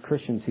 Just like these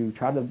Christians who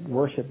try to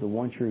worship the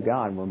one true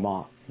God were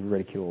mocked and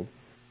ridiculed.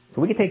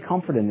 So we can take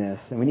comfort in this,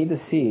 and we need to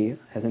see,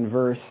 as in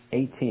verse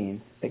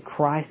 18, that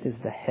Christ is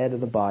the head of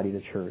the body of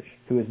the church,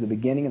 who is the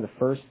beginning,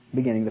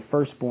 the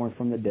firstborn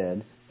from the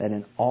dead, that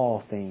in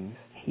all things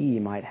he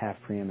might have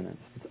preeminence.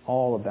 It's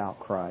all about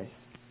Christ.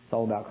 It's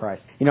all about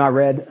Christ. I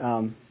read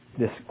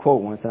this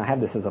quote once, and I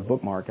have this as a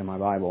bookmark in my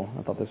Bible.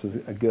 I thought this was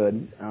a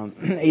good.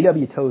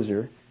 A.W.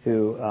 Tozer,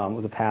 who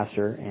was a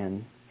pastor,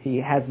 and he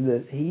has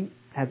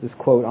this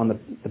quote on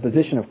the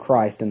position of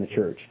Christ in the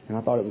church, and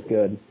I thought it was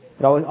good.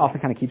 It always often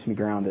kind of keeps me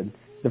grounded.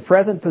 "The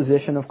present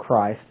position of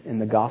Christ in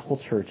the gospel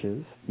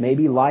churches may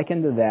be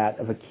likened to that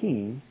of a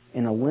king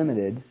in a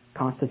limited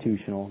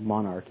constitutional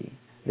monarchy.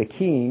 The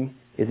king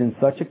is in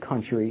such a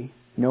country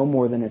no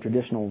more than a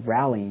traditional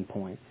rallying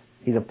point.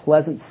 He's a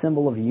pleasant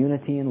symbol of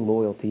unity and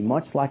loyalty,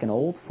 much like an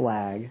old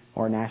flag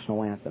or a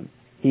national anthem.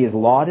 He is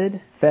lauded,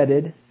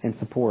 feted, and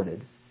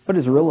supported, but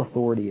his real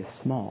authority is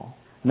small.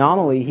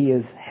 Nominally, he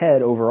is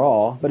head over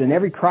all, but in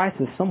every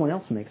crisis, someone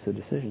else makes the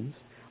decisions.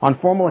 On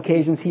formal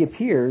occasions, he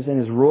appears in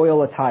his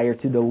royal attire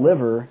to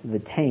deliver the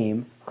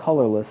tame,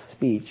 colorless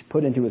speech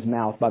put into his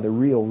mouth by the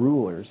real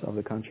rulers of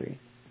the country.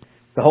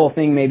 The whole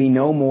thing may be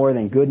no more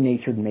than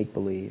good-natured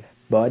make-believe,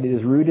 but it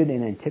is rooted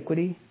in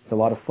antiquity. It's a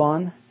lot of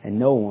fun, and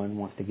no one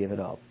wants to give it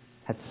up."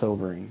 That's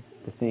sobering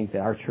to think that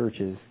our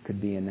churches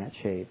could be in that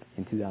shape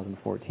in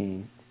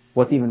 2014.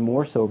 What's even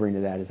more sobering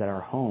to that is that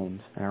our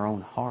homes and our own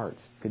hearts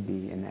could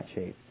be in that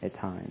shape at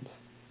times.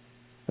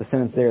 The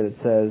sentence there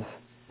that says,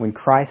 when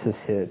crisis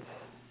hits,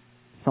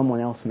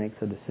 someone else makes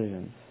the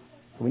decisions.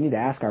 So we need to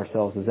ask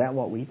ourselves, is that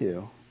what we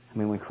do? I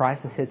mean, when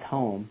crisis hits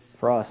home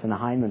for us in the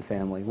Heinemann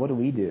family, what do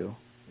we do?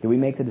 Do we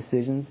make the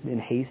decisions in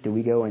haste? Do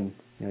we go and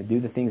do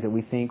the things that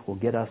we think will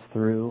get us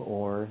through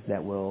or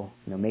that will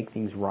make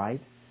things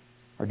right?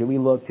 Or do we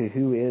look to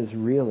who is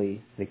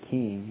really the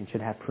King and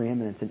should have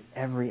preeminence in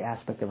every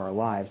aspect of our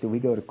lives? Do we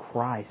go to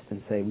Christ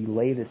and say, we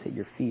lay this at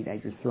your feet,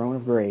 at your throne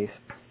of grace,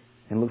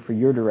 and look for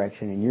your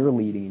direction and your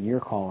leading and your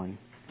calling?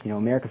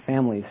 American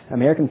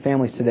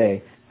families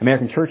today,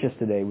 American churches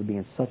today would be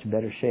in such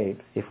better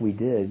shape if we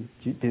did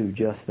do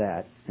just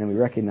that. And we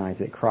recognize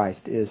that Christ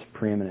is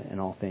preeminent in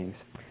all things.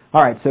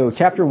 All right, so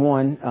chapter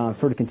 1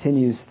 sort of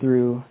continues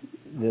through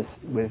this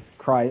with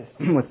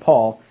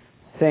Paul,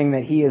 saying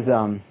that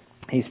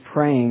he's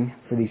praying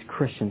for these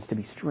Christians to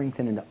be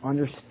strengthened and to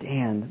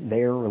understand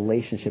their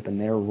relationship and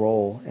their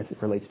role as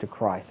it relates to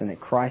Christ, and that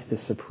Christ is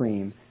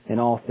supreme in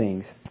all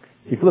things.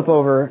 If you flip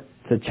over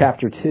to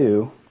chapter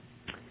 2,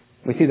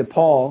 we see that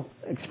Paul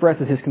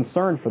expresses his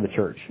concern for the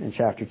church in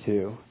chapter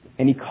 2,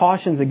 and he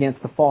cautions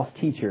against the false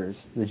teachers,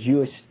 the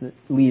Jewish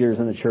leaders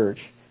in the church.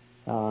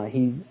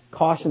 He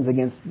cautions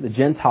against the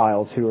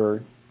Gentiles who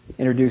are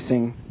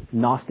introducing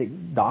Gnostic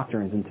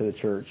doctrines into the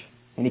church.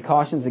 And he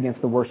cautions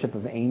against the worship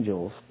of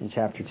angels in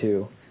chapter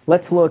 2.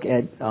 Let's look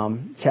at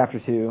chapter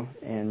 2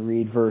 and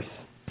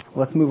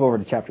let's move over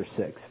to chapter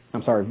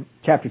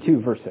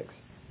 2, verse 6.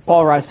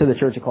 Paul writes to the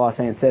church of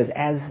Colossae and says,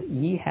 "As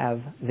ye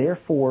have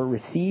therefore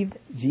received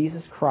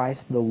Jesus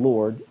Christ the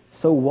Lord,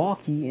 so walk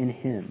ye in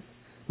him,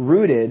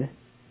 rooted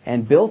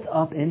and built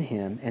up in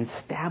him, and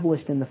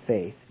established in the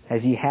faith,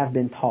 as ye have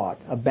been taught,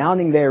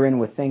 abounding therein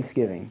with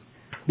thanksgiving.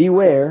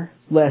 Beware,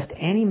 lest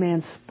any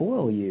man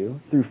spoil you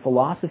through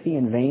philosophy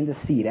and vain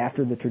deceit,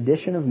 after the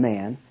tradition of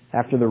man,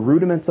 after the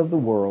rudiments of the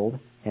world,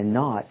 and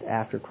not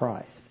after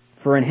Christ.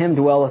 For in him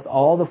dwelleth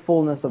all the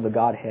fullness of the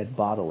Godhead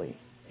bodily,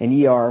 and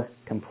ye are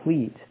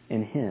complete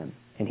in him.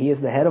 And he is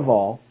the head of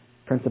all,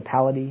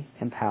 principality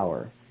and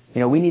power."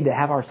 We need to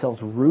have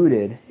ourselves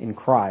rooted in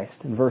Christ.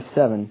 In verse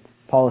 7,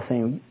 Paul is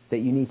saying that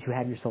you need to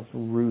have yourselves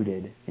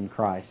rooted in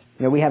Christ.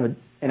 We have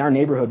in our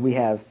neighborhood,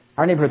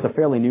 our neighborhood's a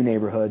fairly new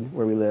neighborhood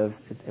where we live.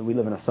 We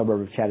live in a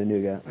suburb of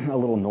Chattanooga, a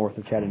little north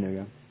of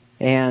Chattanooga.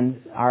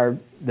 And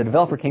the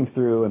developer came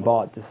through and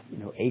bought just,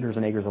 acres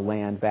and acres of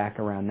land back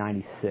around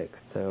 96,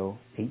 so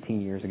 18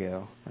 years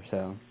ago or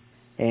so.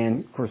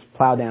 And of course,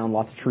 plowed down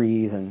lots of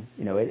trees, and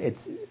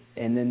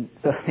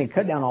so they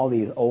cut down all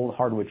these old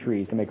hardwood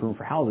trees to make room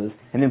for houses,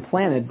 and then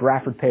planted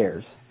Bradford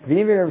pears. Have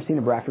any of you ever seen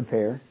a Bradford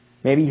pear?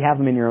 Maybe you have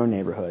them in your own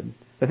neighborhood.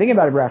 The thing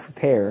about a Bradford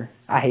pear,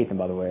 I hate them,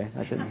 by the way.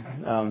 I shouldn't.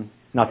 And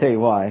I'll tell you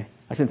why.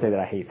 I shouldn't say that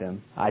I hate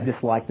them. I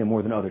dislike them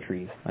more than other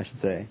trees, I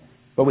should say.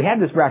 But we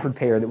had this Bradford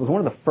pear that was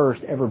one of the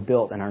first ever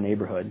built in our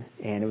neighborhood,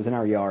 and it was in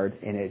our yard,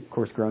 and it, of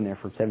course, grown there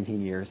for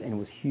 17 years, and it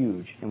was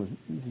huge. It was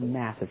a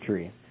massive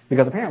tree.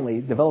 Because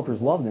apparently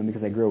developers love them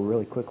because they grow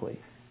really quickly.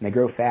 And they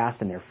grow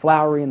fast, and they're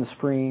flowery in the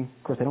spring.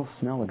 Of course, they don't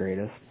smell the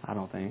greatest, I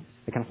don't think.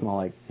 They kind of smell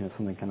like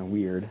something kind of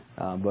weird.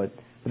 But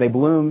they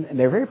bloom, and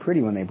they're very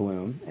pretty when they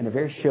bloom, and they're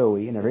very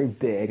showy, and they're very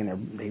big, and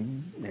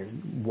they're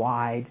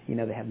wide.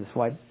 They have this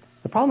wide.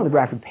 The problem with the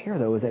Bradford pear,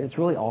 though, is that it's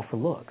really all for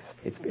looks.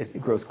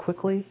 It grows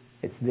quickly.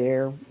 It's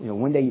there.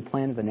 One day you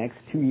plant it, the next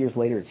 2 years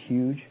later it's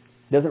huge.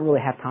 It doesn't really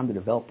have time to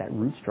develop that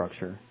root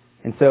structure.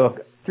 And so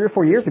 3 or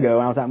 4 years ago,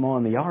 when I was out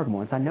mowing the yard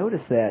once, I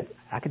noticed that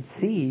I could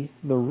see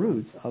the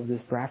roots of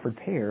this Bradford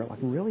pear like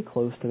really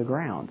close to the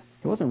ground.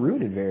 It wasn't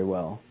rooted very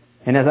well.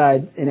 And as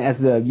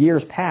the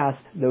years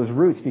passed, those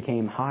roots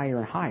became higher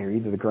and higher.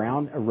 Either the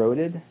ground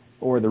eroded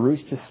or the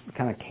roots just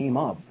kind of came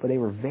up, but they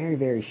were very,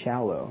 very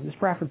shallow. This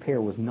Bradford pear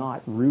was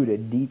not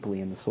rooted deeply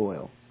in the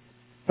soil.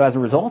 So as a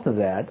result of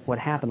that, what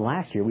happened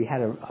last year, we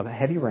had a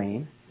heavy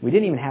rain. We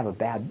didn't even have a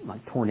bad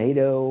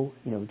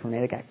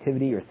tornadic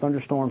activity or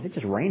thunderstorms. It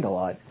just rained a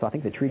lot. So I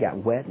think the tree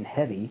got wet and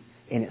heavy,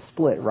 and it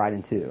split right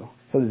in two.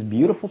 So this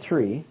beautiful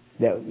tree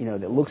that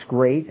looks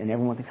great, and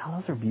everyone thinks, oh,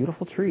 those are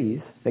beautiful trees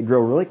that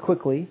grow really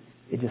quickly.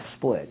 It just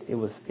split. It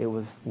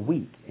was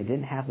weak. It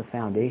didn't have the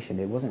foundation.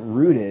 It wasn't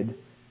rooted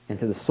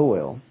into the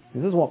soil.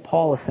 This is what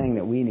Paul is saying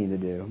that we need to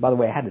do. By the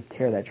way, I had to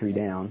tear that tree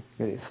down.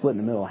 It split in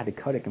the middle. I had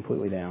to cut it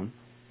completely down.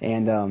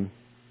 And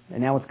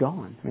now it's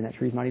gone. That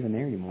tree's not even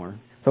there anymore.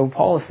 So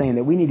Paul is saying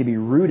that we need to be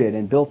rooted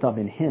and built up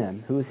in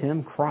Him. Who is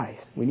Him? Christ.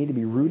 We need to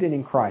be rooted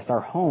in Christ.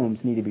 Our homes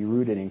need to be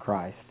rooted in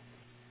Christ.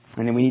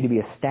 And then we need to be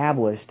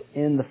established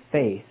in the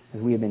faith as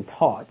we have been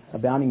taught,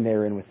 abounding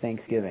therein with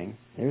thanksgiving.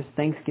 There's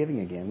thanksgiving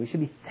again. We should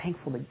be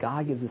thankful that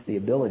God gives us the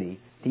ability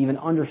to even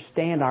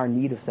understand our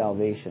need of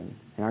salvation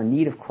and our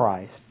need of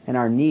Christ and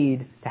our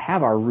need to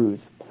have our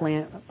roots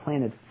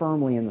planted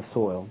firmly in the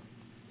soil.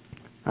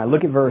 All right,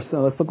 let's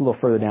look a little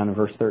further down in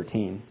verse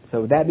 13.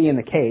 So with that being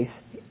the case,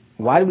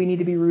 why do we need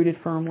to be rooted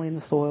firmly in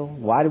the soil?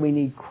 Why do we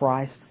need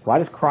Christ? Why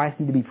does Christ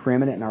need to be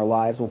preeminent in our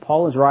lives? Well,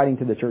 Paul is writing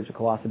to the church of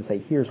Colossae to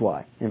say, here's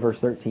why, in verse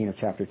 13 of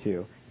chapter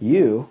 2.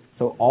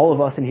 So all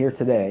of us in here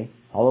today,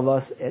 all of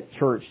us at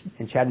church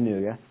in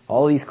Chattanooga,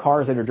 all of these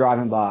cars that are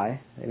driving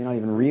by, they may not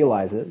even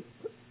realize it,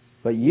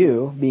 but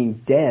you,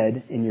 being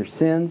dead in your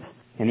sins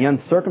and the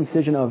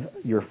uncircumcision of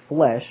your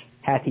flesh,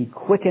 hath He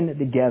quickened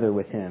together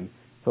with Him.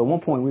 So at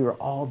one point we were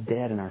all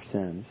dead in our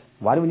sins.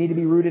 Why do we need to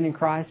be rooted in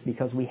Christ?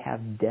 Because we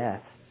have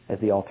death as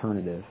the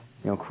alternative.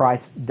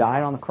 Christ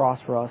died on the cross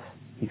for us.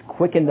 He's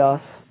quickened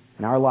us,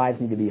 and our lives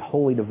need to be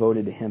wholly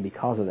devoted to Him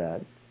because of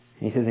that.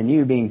 And He says, and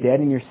you, being dead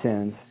in your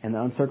sins and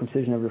the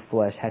uncircumcision of your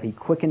flesh, hath He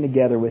quickened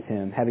together with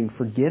Him, having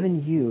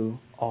forgiven you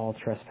all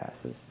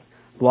trespasses,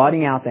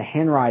 blotting out the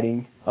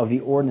handwriting of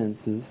the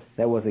ordinances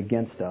that was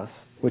against us,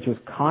 which was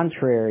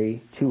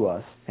contrary to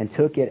us, and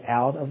took it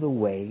out of the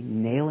way,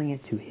 nailing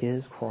it to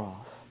His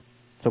cross.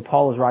 So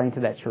Paul is writing to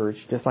that church,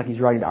 just like he's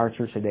writing to our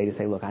church today, to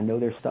say, look, I know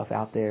there's stuff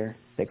out there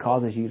that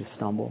causes you to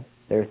stumble.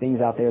 There are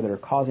things out there that are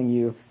causing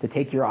you to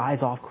take your eyes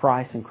off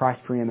Christ and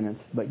Christ's preeminence,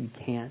 but you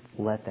can't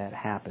let that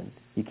happen.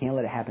 You can't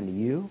let it happen to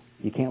you.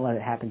 You can't let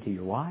it happen to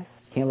your wife.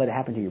 You can't let it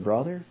happen to your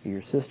brother, or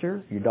your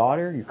sister, your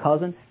daughter, your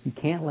cousin. You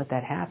can't let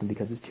that happen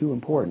because it's too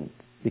important.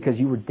 Because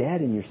you were dead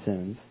in your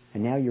sins,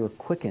 and now you are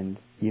quickened.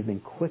 You've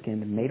been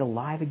quickened, made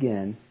alive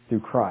again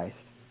through Christ.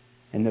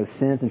 And those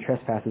sins and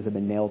trespasses have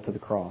been nailed to the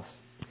cross.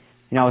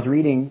 I was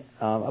reading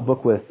a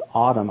book with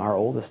Autumn, our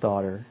oldest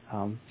daughter.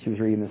 She was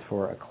reading this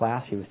for a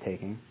class she was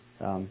taking.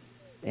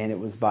 And it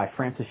was by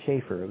Francis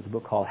Schaeffer. It was a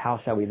book called How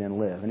Shall We Then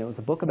Live? And it was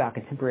a book about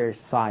contemporary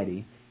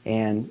society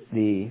and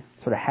the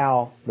sort of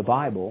how the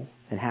Bible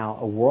and how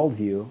a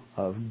worldview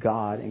of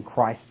God and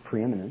Christ's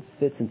preeminence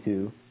fits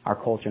into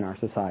our culture and our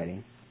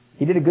society.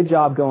 He did a good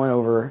job going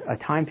over a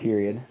time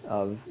period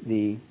of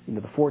the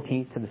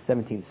 14th to the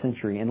 17th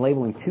century and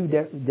labeling two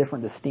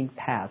different distinct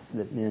paths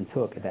that men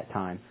took at that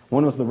time.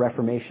 One was the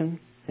Reformation,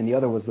 and the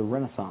other was the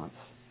Renaissance.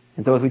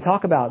 And so as we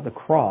talk about the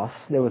cross,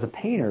 there was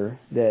a painter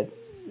that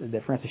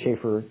Francis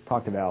Schaeffer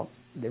talked about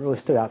that really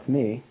stood out to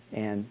me.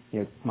 And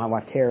my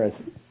wife Tara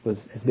was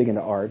big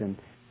into art, and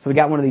so we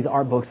got one of these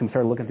art books and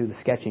started looking through the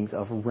sketchings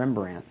of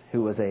Rembrandt,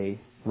 who was a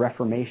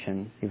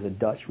Reformation. He was a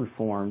Dutch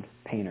Reformed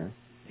painter.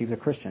 He was a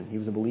Christian. He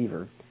was a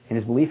believer. And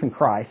his belief in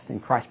Christ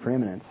and Christ's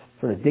preeminence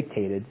sort of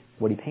dictated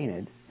what he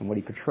painted and what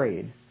he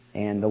portrayed.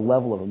 and the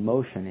level of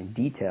emotion and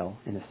detail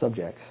in the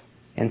subjects.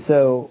 And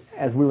so,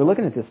 as we were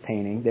looking at this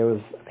painting, there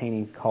was a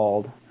painting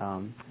called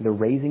The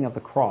Raising of the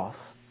Cross,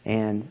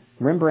 and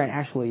Rembrandt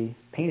actually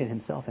painted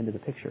himself into the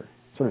picture,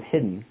 sort of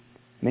hidden.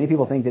 Many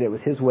people think that it was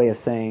his way of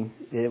saying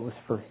that it was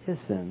for his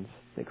sins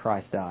that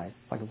Christ died,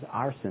 like it was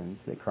our sins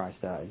that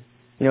Christ died.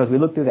 You know, as we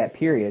look through that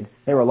period,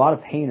 there were a lot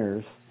of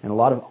painters and a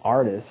lot of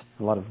artists,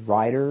 a lot of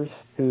writers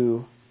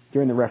who,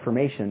 during the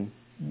Reformation,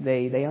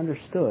 they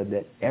understood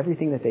that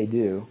everything that they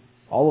do,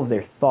 all of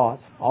their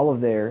thoughts, all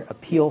of their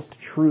appeals to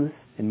truth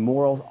and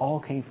morals, all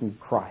came from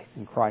Christ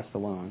and Christ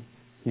alone.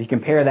 If you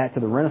compare that to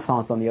the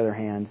Renaissance, on the other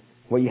hand,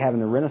 what you have in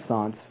the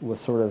Renaissance was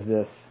sort of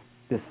this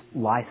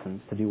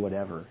license to do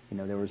whatever. You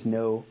know, there was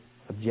no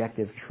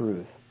objective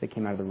truth that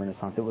came out of the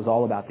Renaissance. It was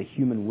all about the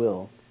human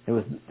will. It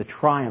was the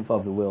triumph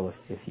of the will,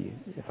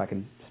 if I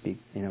can speak,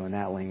 you know, in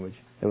that language.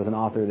 There was an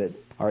author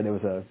there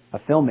was a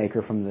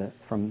filmmaker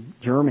from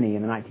Germany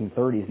in the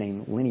 1930s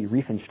named Leni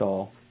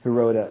Riefenstahl who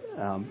wrote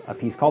a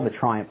piece called The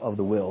Triumph of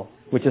the Will,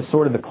 which is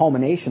sort of the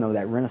culmination of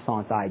that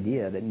Renaissance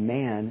idea that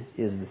man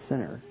is the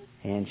sinner.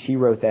 And she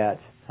wrote that,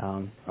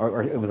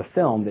 or it was a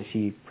film that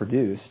she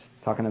produced,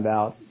 talking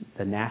about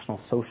the National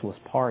Socialist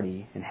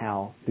Party and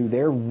how through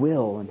their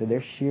will and through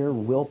their sheer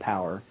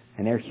willpower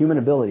and their human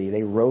ability,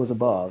 they rose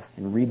above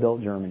and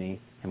rebuilt Germany.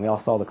 And we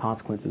all saw the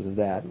consequences of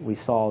that. We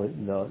saw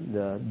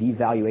the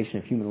devaluation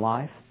of human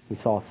life. We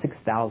saw 6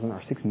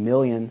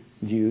 million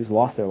Jews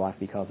lost their life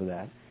because of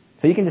that.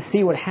 So you can just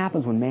see what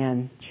happens when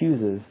man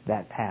chooses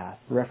that path,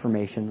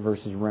 Reformation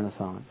versus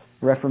Renaissance.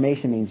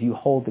 Reformation means you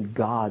hold to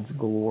God's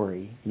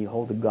glory. You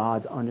hold to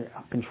God's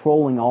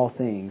controlling all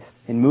things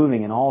and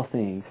moving in all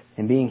things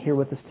and being here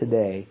with us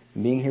today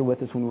and being here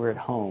with us when we're at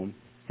home.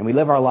 And we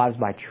live our lives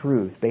by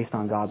truth based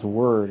on God's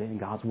Word and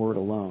God's Word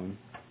alone.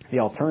 The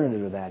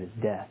alternative to that is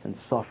death and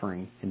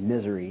suffering and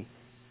misery.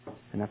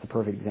 And that's a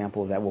perfect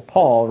example of that. Well,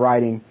 Paul,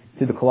 writing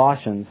to the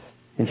Colossians,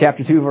 in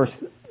chapter 2, verse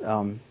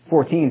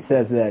 14,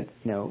 says that,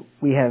 you know,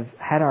 we have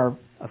had our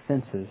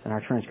offenses and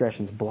our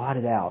transgressions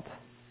blotted out,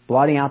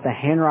 blotting out the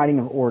handwriting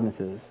of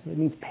ordinances. It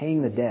means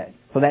paying the debt.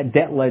 So that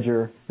debt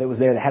ledger that was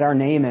there that had our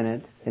name in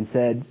it and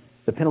said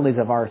the penalties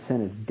of our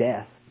sin is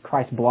death,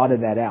 Christ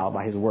blotted that out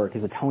by His work,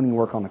 His atoning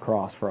work on the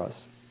cross for us.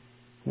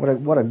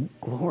 What a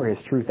glorious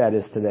truth that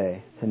is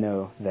today, to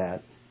know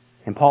that.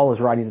 And Paul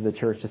is writing to the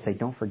church to say,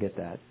 don't forget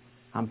that.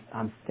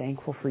 I'm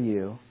thankful for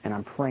you, and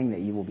I'm praying that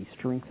you will be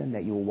strengthened,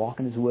 that you will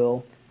walk in His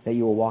will, that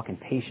you will walk in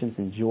patience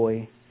and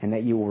joy, and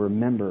that you will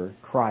remember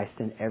Christ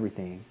in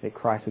everything, that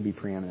Christ would be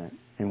preeminent.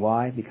 And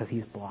why? Because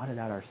He's blotted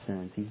out our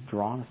sins. He's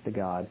drawn us to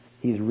God.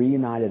 He's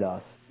reunited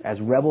us. As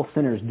rebel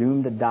sinners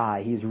doomed to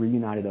die, He's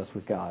reunited us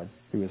with God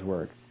through His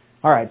work.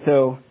 All right,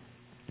 so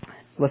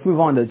let's move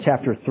on to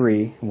chapter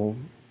 3, and we'll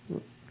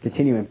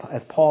continue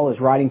as Paul is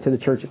writing to the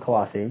church at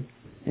Colossae.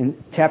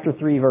 In chapter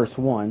 3, verse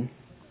 1,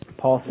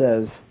 Paul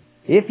says,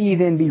 if ye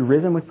then be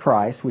risen with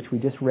Christ, which we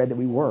just read that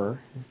we were,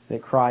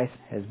 that Christ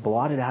has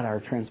blotted out our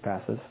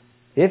trespasses.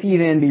 If ye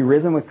then be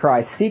risen with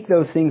Christ, seek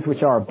those things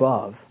which are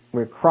above,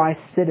 where Christ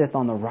sitteth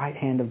on the right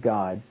hand of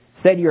God.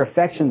 Set your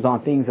affections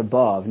on things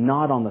above,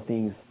 not on the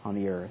things on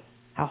the earth.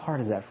 How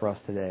hard is that for us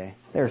today?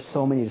 There are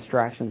so many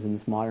distractions in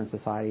this modern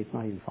society, it's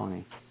not even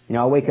funny. You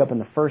know, I wake up and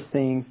the first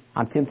thing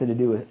I'm tempted to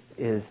do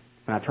is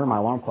when I turn my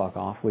alarm clock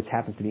off, which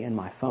happens to be in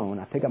my phone,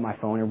 I pick up my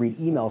phone and read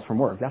emails from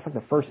work. That's like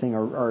the first thing,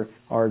 or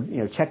you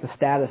know, check the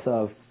status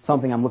of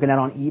something I'm looking at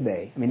on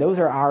eBay. I mean, those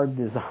are our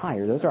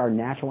desires. Those are our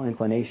natural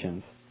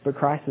inclinations. But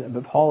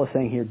Paul is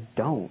saying here,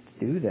 don't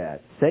do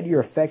that. Set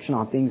your affection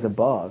on things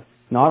above,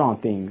 not on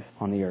things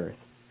on the earth.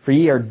 For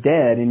ye are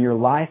dead, and your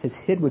life is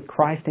hid with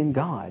Christ in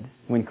God.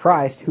 When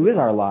Christ, who is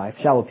our life,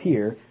 shall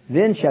appear,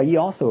 then shall ye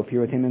also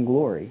appear with Him in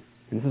glory.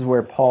 And this is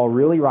where Paul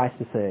really writes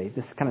to say,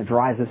 this kind of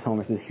drives this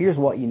home. He says, here's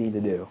what you need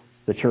to do.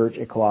 The church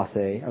at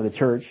Colossae, or the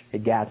church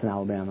at Gadsden,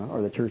 Alabama,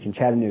 or the church in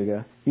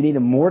Chattanooga, you need to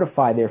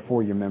mortify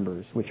therefore your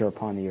members, which are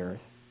upon the earth.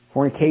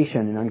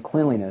 Fornication and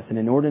uncleanliness and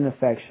inordinate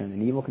affection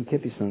and evil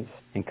concupiscence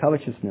and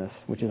covetousness,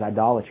 which is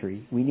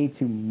idolatry, we need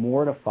to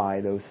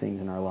mortify those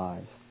things in our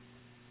lives.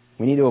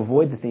 We need to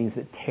avoid the things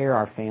that tear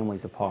our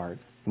families apart.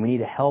 And we need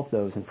to help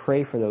those and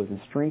pray for those and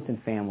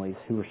strengthen families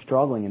who are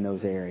struggling in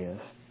those areas.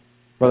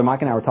 Brother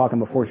Mike and I were talking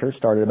before church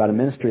started about a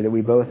ministry that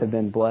we both have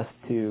been blessed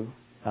to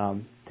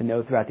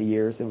know throughout the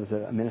years. It was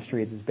a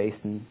ministry that is based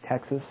in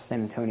Texas,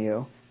 San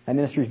Antonio. That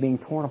ministry is being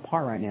torn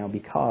apart right now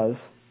because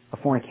of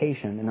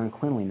fornication and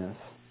uncleanliness.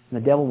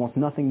 And the devil wants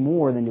nothing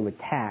more than to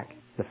attack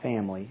the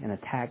family and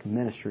attack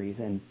ministries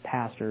and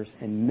pastors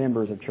and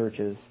members of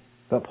churches.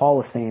 But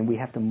Paul is saying we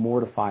have to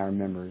mortify our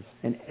members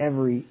in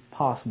every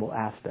possible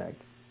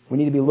aspect. We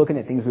need to be looking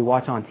at things we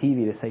watch on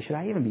TV to say, should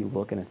I even be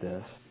looking at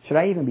this? Should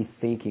I even be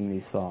thinking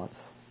these thoughts?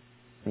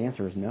 The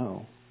answer is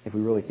no, if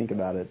we really think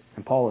about it.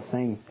 And Paul is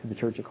saying to the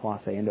church at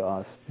Colossae and to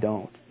us,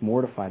 don't.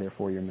 Mortify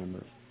therefore your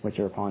members, which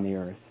are upon the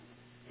earth.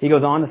 He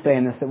goes on to say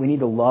in this that we need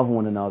to love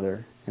one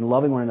another. And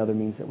loving one another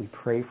means that we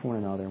pray for one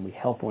another and we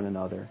help one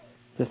another.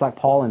 Just like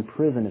Paul in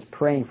prison is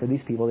praying for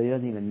these people that he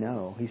doesn't even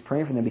know. He's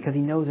praying for them because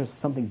he knows there's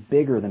something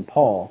bigger than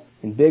Paul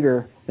and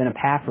bigger than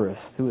Epaphras,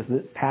 who is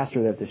the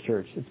pastor of this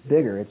church. It's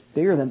bigger. It's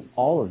bigger than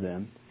all of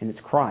them, and it's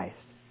Christ.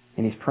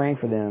 And he's praying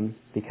for them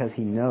because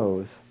he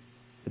knows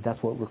that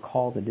that's what we're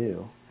called to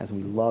do as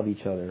we love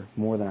each other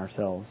more than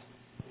ourselves.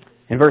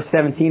 In verse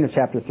 17 of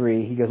chapter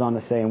 3, he goes on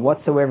to say, "And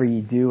whatsoever ye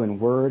do in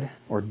word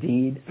or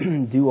deed,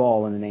 do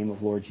all in the name of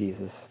the Lord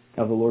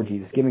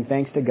Jesus, giving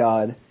thanks to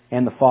God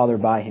and the Father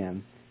by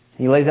him." And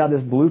he lays out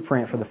this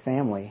blueprint for the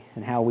family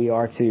and how we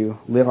are to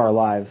live our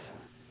lives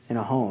in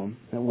a home.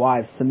 And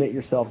wives, submit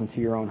yourselves unto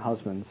your own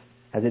husbands,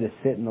 as it is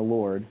fit in the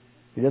Lord.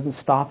 He doesn't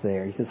stop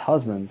there. He says,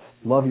 "Husbands,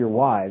 love your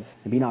wives,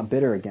 and be not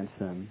bitter against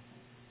them.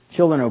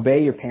 Children,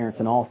 obey your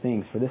parents in all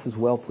things, for this is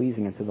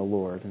well-pleasing unto the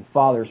Lord. And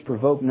fathers,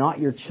 provoke not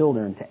your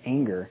children to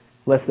anger,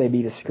 lest they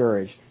be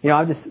discouraged."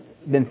 I've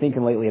just been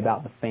thinking lately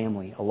about the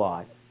family a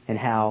lot, and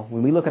how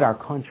when we look at our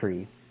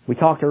country, we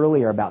talked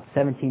earlier about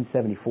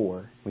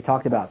 1774. We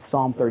talked about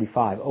Psalm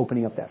 35,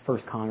 opening up that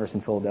first Congress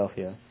in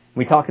Philadelphia.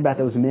 We talked about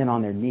those men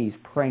on their knees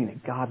praying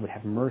that God would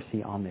have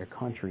mercy on their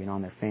country and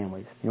on their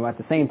families. At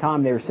the same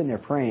time, they were sitting there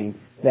praying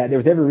that there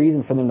was every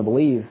reason for them to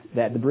believe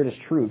that the British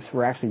troops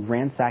were actually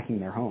ransacking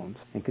their homes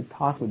and could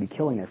possibly be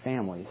killing their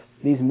families.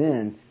 These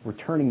men were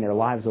turning their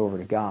lives over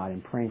to God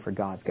and praying for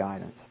God's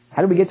guidance.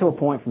 How did we get to a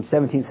point from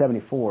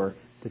 1774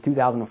 to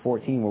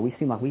 2014 where we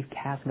seem like we've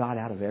cast God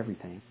out of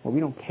everything, where we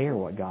don't care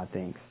what God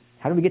thinks?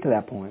 How did we get to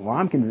that point? Well,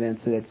 I'm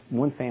convinced that it's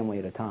one family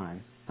at a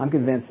time. I'm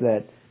convinced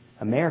that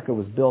America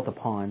was built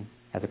upon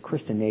as a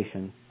Christian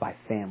nation by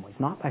families,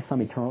 not by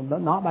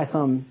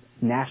some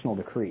national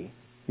decree.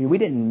 We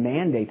didn't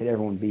mandate that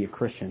everyone be a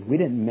Christian. We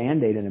didn't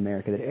mandate in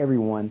America that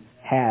everyone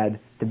had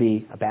to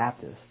be a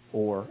Baptist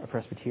or a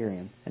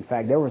Presbyterian. In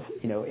fact, there was,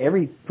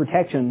 every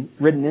protection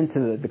written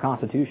into the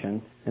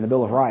Constitution and the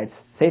Bill of Rights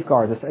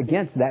safeguards us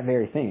against that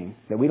very thing,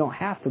 that we don't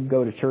have to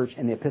go to church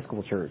in the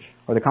Episcopal Church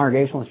or the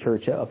Congregationalist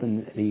Church up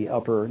in the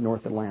upper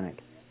North Atlantic.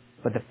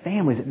 But the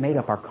families that made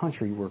up our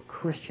country were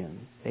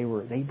Christian. They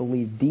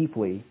believed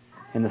deeply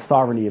in the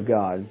sovereignty of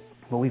God.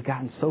 But we've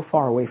gotten so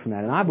far away from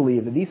that. And I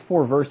believe that these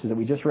 4 verses that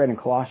we just read in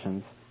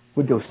Colossians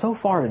would go so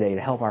far today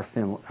to help our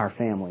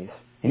families.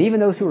 And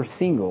even those who are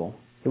single,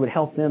 it would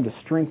help them to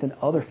strengthen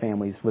other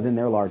families within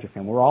their larger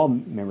family. We're all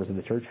members of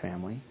the church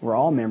family. We're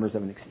all members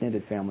of an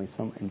extended family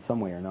in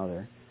some way or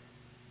another.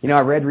 I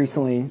read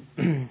recently,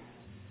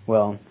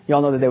 well, you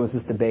all know that there was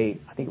this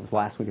debate, I think it was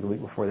last week or the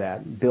week before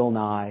that, Bill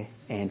Nye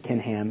and Ken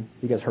Ham.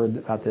 You guys heard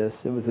about this?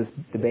 It was this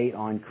debate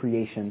on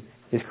creation.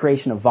 Is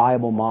creation a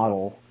viable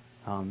model,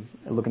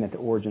 looking at the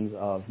origins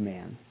of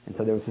man? And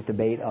so there was this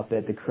debate up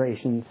at the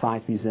Creation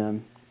Science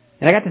Museum.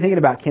 And I got to thinking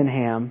about Ken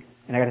Ham,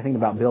 and I got to thinking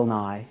about Bill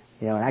Nye.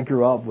 And I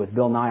grew up with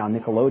Bill Nye on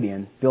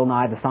Nickelodeon, Bill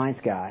Nye the Science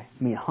Guy.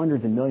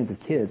 Hundreds and millions of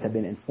kids have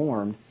been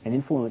informed and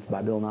influenced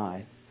by Bill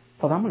Nye.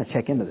 So I thought, I'm going to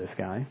check into this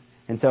guy.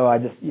 And so I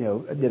just,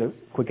 did a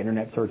quick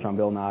internet search on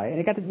Bill Nye, and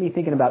it got to me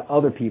thinking about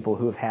other people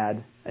who have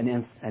had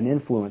an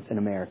influence in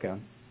America.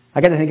 I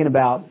got to thinking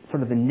about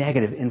sort of the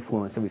negative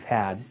influence that we've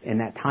had in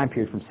that time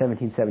period from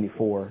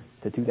 1774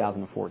 to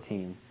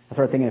 2014. I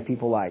started thinking of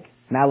people like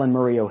Madalyn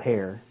Murray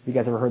O'Hair. You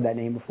guys ever heard that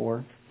name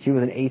before? She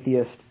was an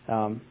atheist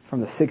from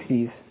the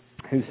 60s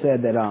who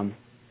said that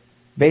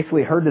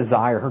basically her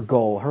desire, her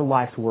goal, her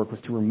life's work was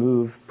to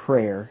remove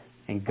prayer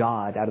and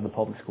God out of the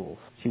public schools.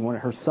 She wanted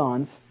her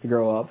sons to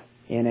grow up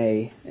in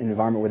an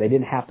environment where they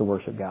didn't have to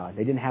worship God.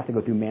 They didn't have to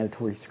go through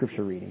mandatory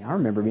scripture reading. I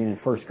remember being in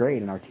first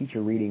grade and our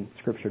teacher reading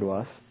scripture to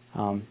us.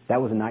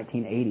 That was in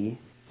 1980.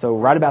 So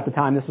right about the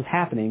time this was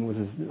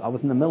happening, I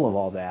was in the middle of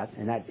all that,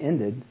 and that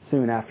ended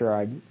soon after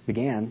I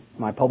began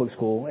my public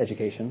school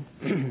education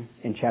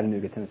in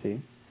Chattanooga,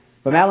 Tennessee.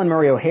 But Madalyn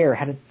Murray O'Hair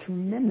had a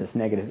tremendous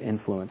negative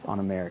influence on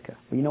America.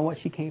 Well, you know what?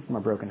 She came from a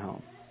broken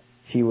home.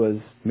 She was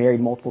married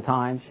multiple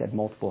times. She had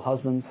multiple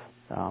husbands.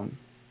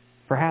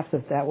 Perhaps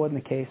if that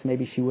wasn't the case,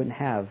 maybe she wouldn't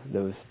have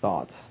those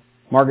thoughts.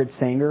 Margaret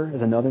Sanger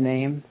is another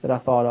name that I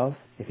thought of.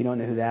 If you don't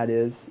know who that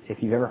is, if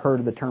you've ever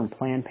heard of the term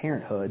Planned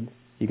Parenthood,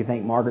 you can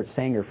thank Margaret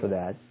Sanger for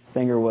that.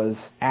 Sanger was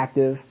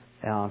active.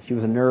 She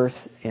was a nurse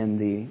in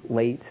the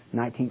late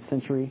 19th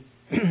century.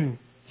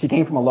 She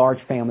came from a large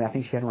family. I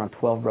think she had around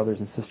 12 brothers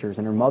and sisters,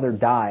 and her mother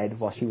died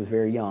while she was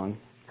very young.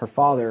 Her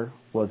father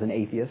was an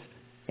atheist,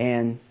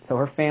 and so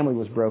her family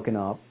was broken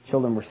up.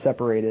 Children were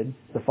separated.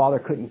 The father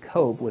couldn't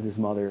cope with his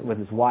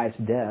wife's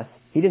death.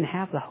 He didn't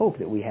have the hope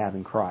that we have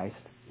in Christ.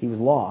 He was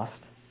lost,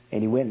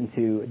 and he went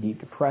into a deep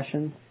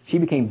depression. She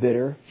became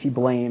bitter. She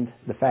blamed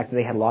the fact that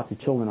they had lots of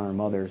children on her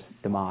mother's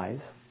demise.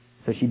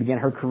 So she began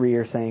her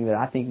career saying that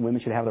I think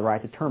women should have the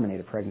right to terminate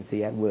a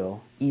pregnancy at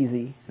will,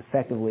 easy,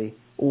 effectively,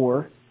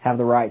 or have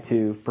the right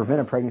to prevent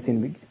a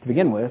pregnancy to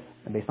begin with,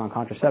 based on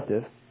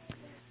contraceptive.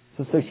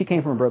 So she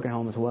came from a broken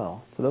home as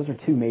well. So those are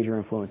two major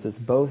influences,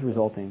 both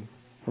resulting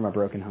from a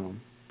broken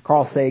home.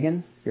 Carl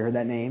Sagan, you heard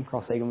that name?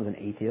 Carl Sagan was an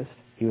atheist.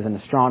 He was an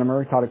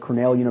astronomer. He taught at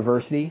Cornell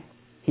University.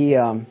 He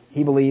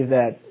believed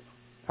that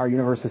our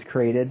universe was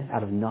created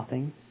out of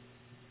nothing,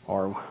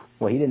 or,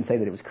 well, he didn't say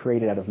that it was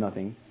created out of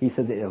nothing. He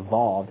said that it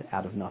evolved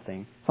out of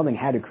nothing. Something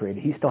had to create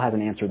it. He still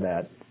hasn't answered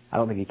that. I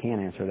don't think he can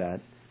answer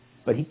that.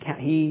 But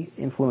he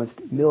influenced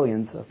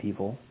millions of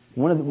people.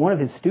 One of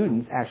his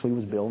students actually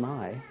was Bill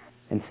Nye.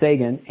 And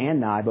Sagan and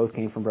Nye both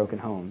came from broken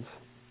homes.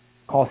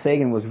 Carl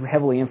Sagan was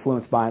heavily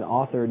influenced by an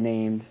author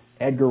named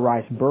Edgar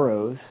Rice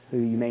Burroughs, who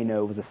you may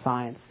know was a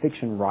science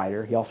fiction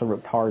writer. He also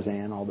wrote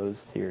Tarzan, all those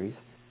series.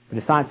 But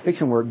his science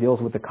fiction work deals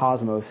with the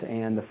cosmos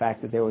and the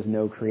fact that there was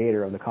no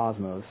creator of the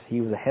cosmos. He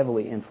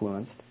heavily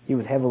influenced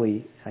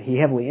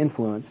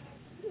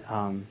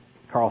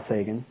Carl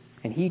Sagan,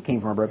 and he came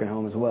from a broken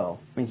home as well.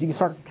 I mean, so you can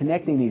start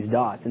connecting these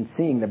dots and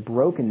seeing the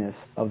brokenness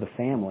of the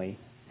family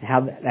and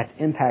how that's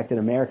impacted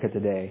America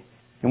today.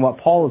 And what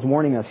Paul is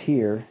warning us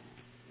here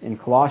in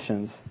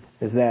Colossians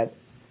is that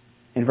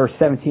in verse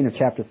 17 of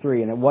chapter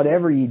 3, and that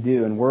whatever you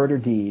do in word or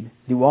deed,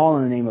 do all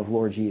in the name of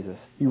Lord Jesus.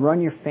 You run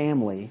your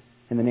family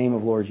in the name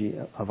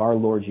of our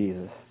Lord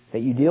Jesus.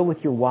 That you deal with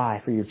your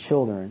wife or your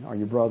children or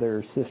your brother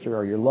or sister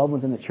or your loved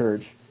ones in the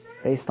church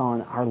based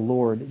on our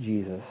Lord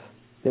Jesus.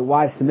 That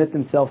wives submit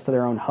themselves to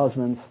their own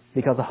husbands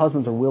because the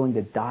husbands are willing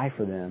to die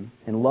for them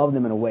and love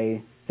them in a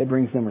way that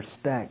brings them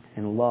respect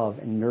and love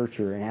and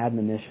nurture and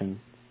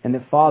admonition. And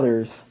that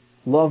fathers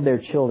love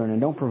their children and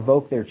don't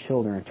provoke their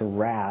children to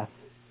wrath,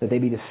 that they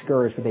be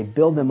discouraged, but they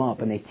build them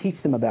up and they teach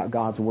them about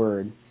God's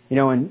Word. You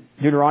know, in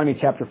Deuteronomy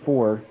chapter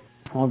 4,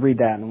 I'll read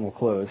that and then we'll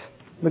close.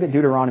 Look at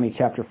Deuteronomy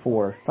chapter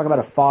 4. Talk about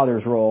a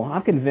father's role.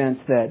 I'm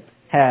convinced that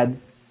had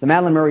the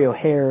Madeline Murray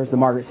O'Hares, the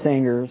Margaret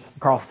Sangers, the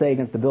Carl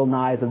Sagans, the Bill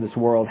Nyes of this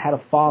world had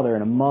a father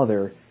and a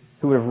mother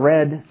who would have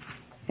read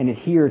and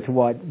adhered to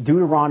what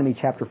Deuteronomy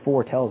chapter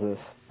 4 tells us,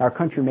 our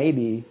country may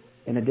be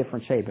in a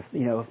different shape.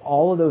 If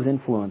all of those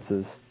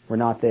influences were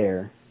not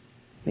there,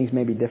 things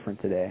may be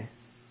different today.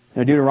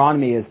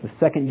 Deuteronomy is the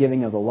second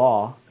giving of the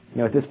law.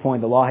 At this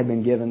point, the law had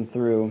been given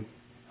through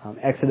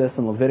Exodus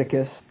and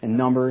Leviticus and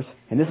Numbers.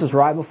 And this is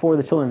right before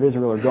the children of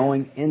Israel are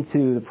going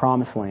into the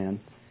promised land.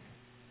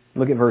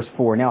 Look at verse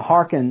 4. Now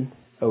hearken,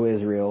 O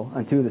Israel,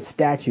 unto the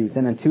statutes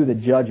and unto the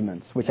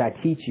judgments which I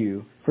teach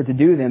you, for to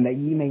do them that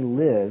ye may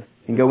live,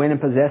 and go in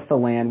and possess the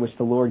land which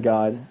the Lord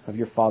God of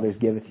your fathers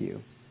giveth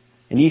you.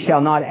 And ye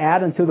shall not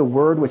add unto the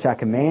word which I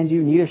command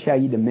you, neither shall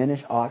ye diminish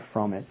aught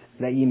from it,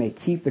 that ye may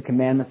keep the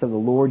commandments of the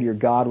Lord your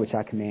God which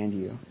I command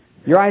you.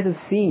 Your eyes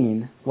have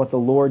seen what the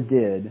Lord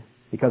did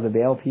because of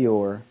Baal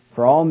Peor.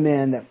 For all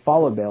men that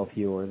follow Baal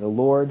Peor, the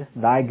Lord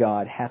thy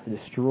God hath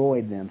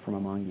destroyed them from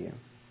among you.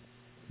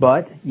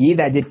 But ye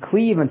that did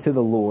cleave unto the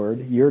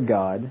Lord your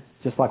God,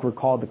 just like we're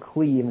called to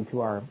cleave unto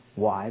our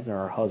wives or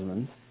our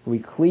husbands,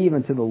 we cleave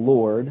unto the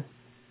Lord,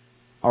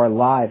 are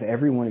alive,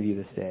 every one of you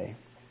this day.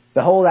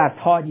 Behold, I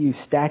have taught you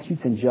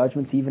statutes and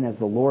judgments, even as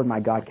the Lord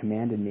my God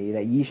commanded me,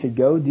 that ye should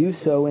go do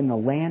so in the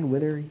land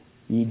whither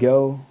ye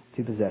go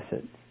to possess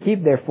it.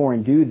 Keep therefore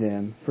and do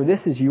them, for this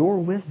is your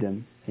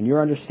wisdom and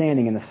your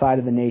understanding in the sight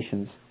of the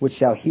nations, which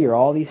shall hear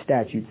all these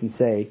statutes and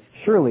say,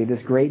 surely this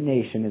great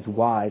nation is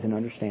wise and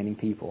understanding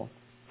people.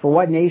 For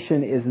what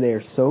nation is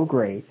there so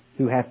great,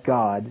 who hath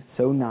God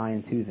so nigh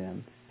unto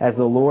them, as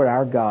the Lord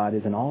our God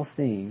is in all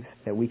things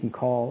that we can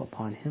call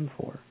upon him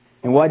for?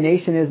 And what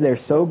nation is there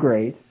so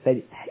great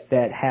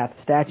that hath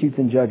statutes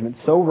and judgments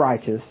so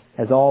righteous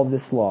as all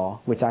this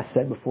law, which I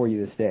set before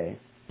you this day?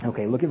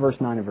 Okay, look at verse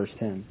 9 and verse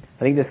 10. I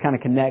think this kind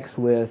of connects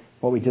with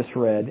what we just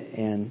read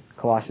in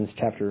Colossians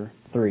chapter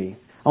 3.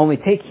 Only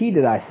take heed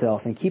to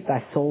thyself and keep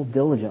thy soul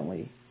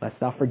diligently, lest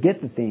thou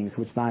forget the things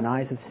which thine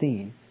eyes have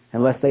seen,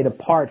 and lest they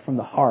depart from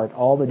the heart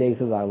all the days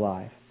of thy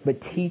life.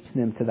 But teach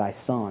them to thy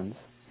sons,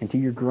 and to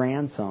your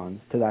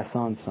grandsons, to thy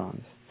sons'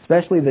 sons.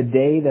 Especially the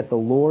day that the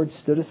Lord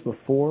stoodest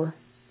before,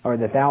 or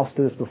that thou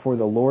stoodest before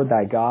the Lord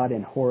thy God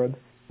in Horeb,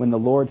 when the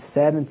Lord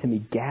said unto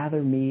me,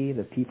 gather me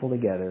the people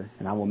together,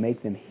 and I will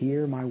make them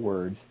hear my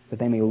words, that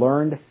they may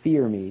learn to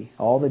fear me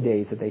all the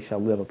days that they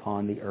shall live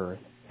upon the earth,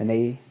 and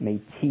they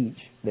may teach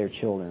their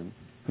children.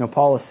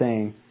 Paul is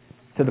saying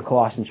to the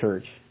Colossian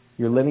church,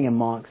 you're living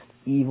amongst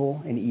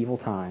evil and evil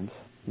times.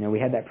 We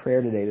had that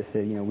prayer today that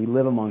said, we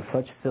live among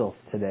such filth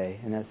today,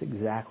 and that's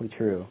exactly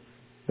true.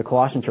 The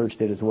Colossian church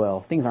did as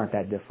well. Things aren't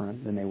that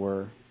different than they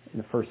were in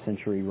the first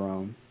century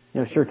Rome.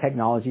 Sure,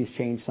 technology's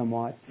changed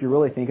somewhat. If you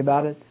really think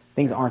about it,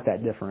 things aren't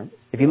that different.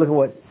 If you look at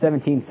what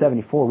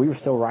 1774, we were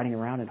still riding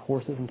around in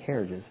horses and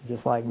carriages,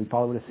 just like we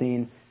probably would have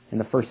seen in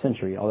the first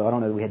century, although I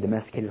don't know that we had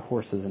domesticated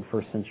horses in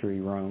first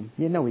century Rome.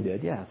 We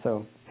did, yeah.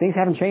 So things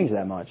haven't changed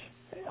that much.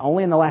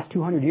 Only in the last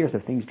 200 years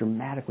have things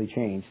dramatically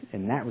changed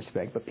in that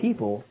respect, but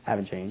people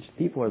haven't changed.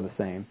 People are the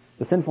same.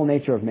 The sinful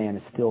nature of man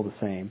is still the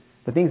same.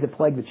 The things that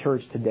plague the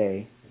church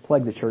today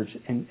plagued the church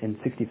in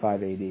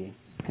 65 AD.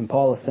 And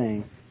Paul is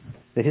saying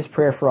that his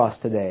prayer for us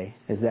today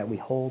is that we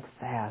hold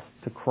fast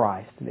to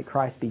Christ, and that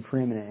Christ be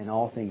preeminent in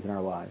all things in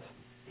our lives.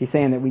 He's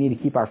saying that we need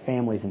to keep our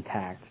families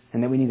intact,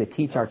 and that we need to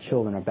teach our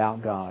children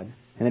about God,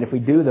 and that if we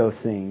do those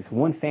things,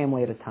 one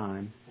family at a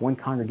time, one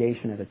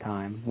congregation at a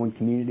time, one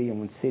community and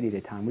one city at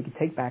a time, we can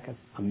take back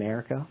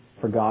America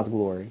for God's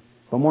glory.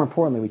 But more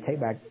importantly, we take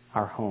back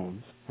our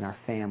homes. and our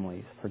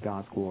families for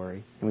God's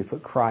glory. And we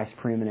put Christ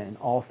preeminent in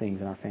all things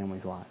in our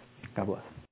families' lives. God bless.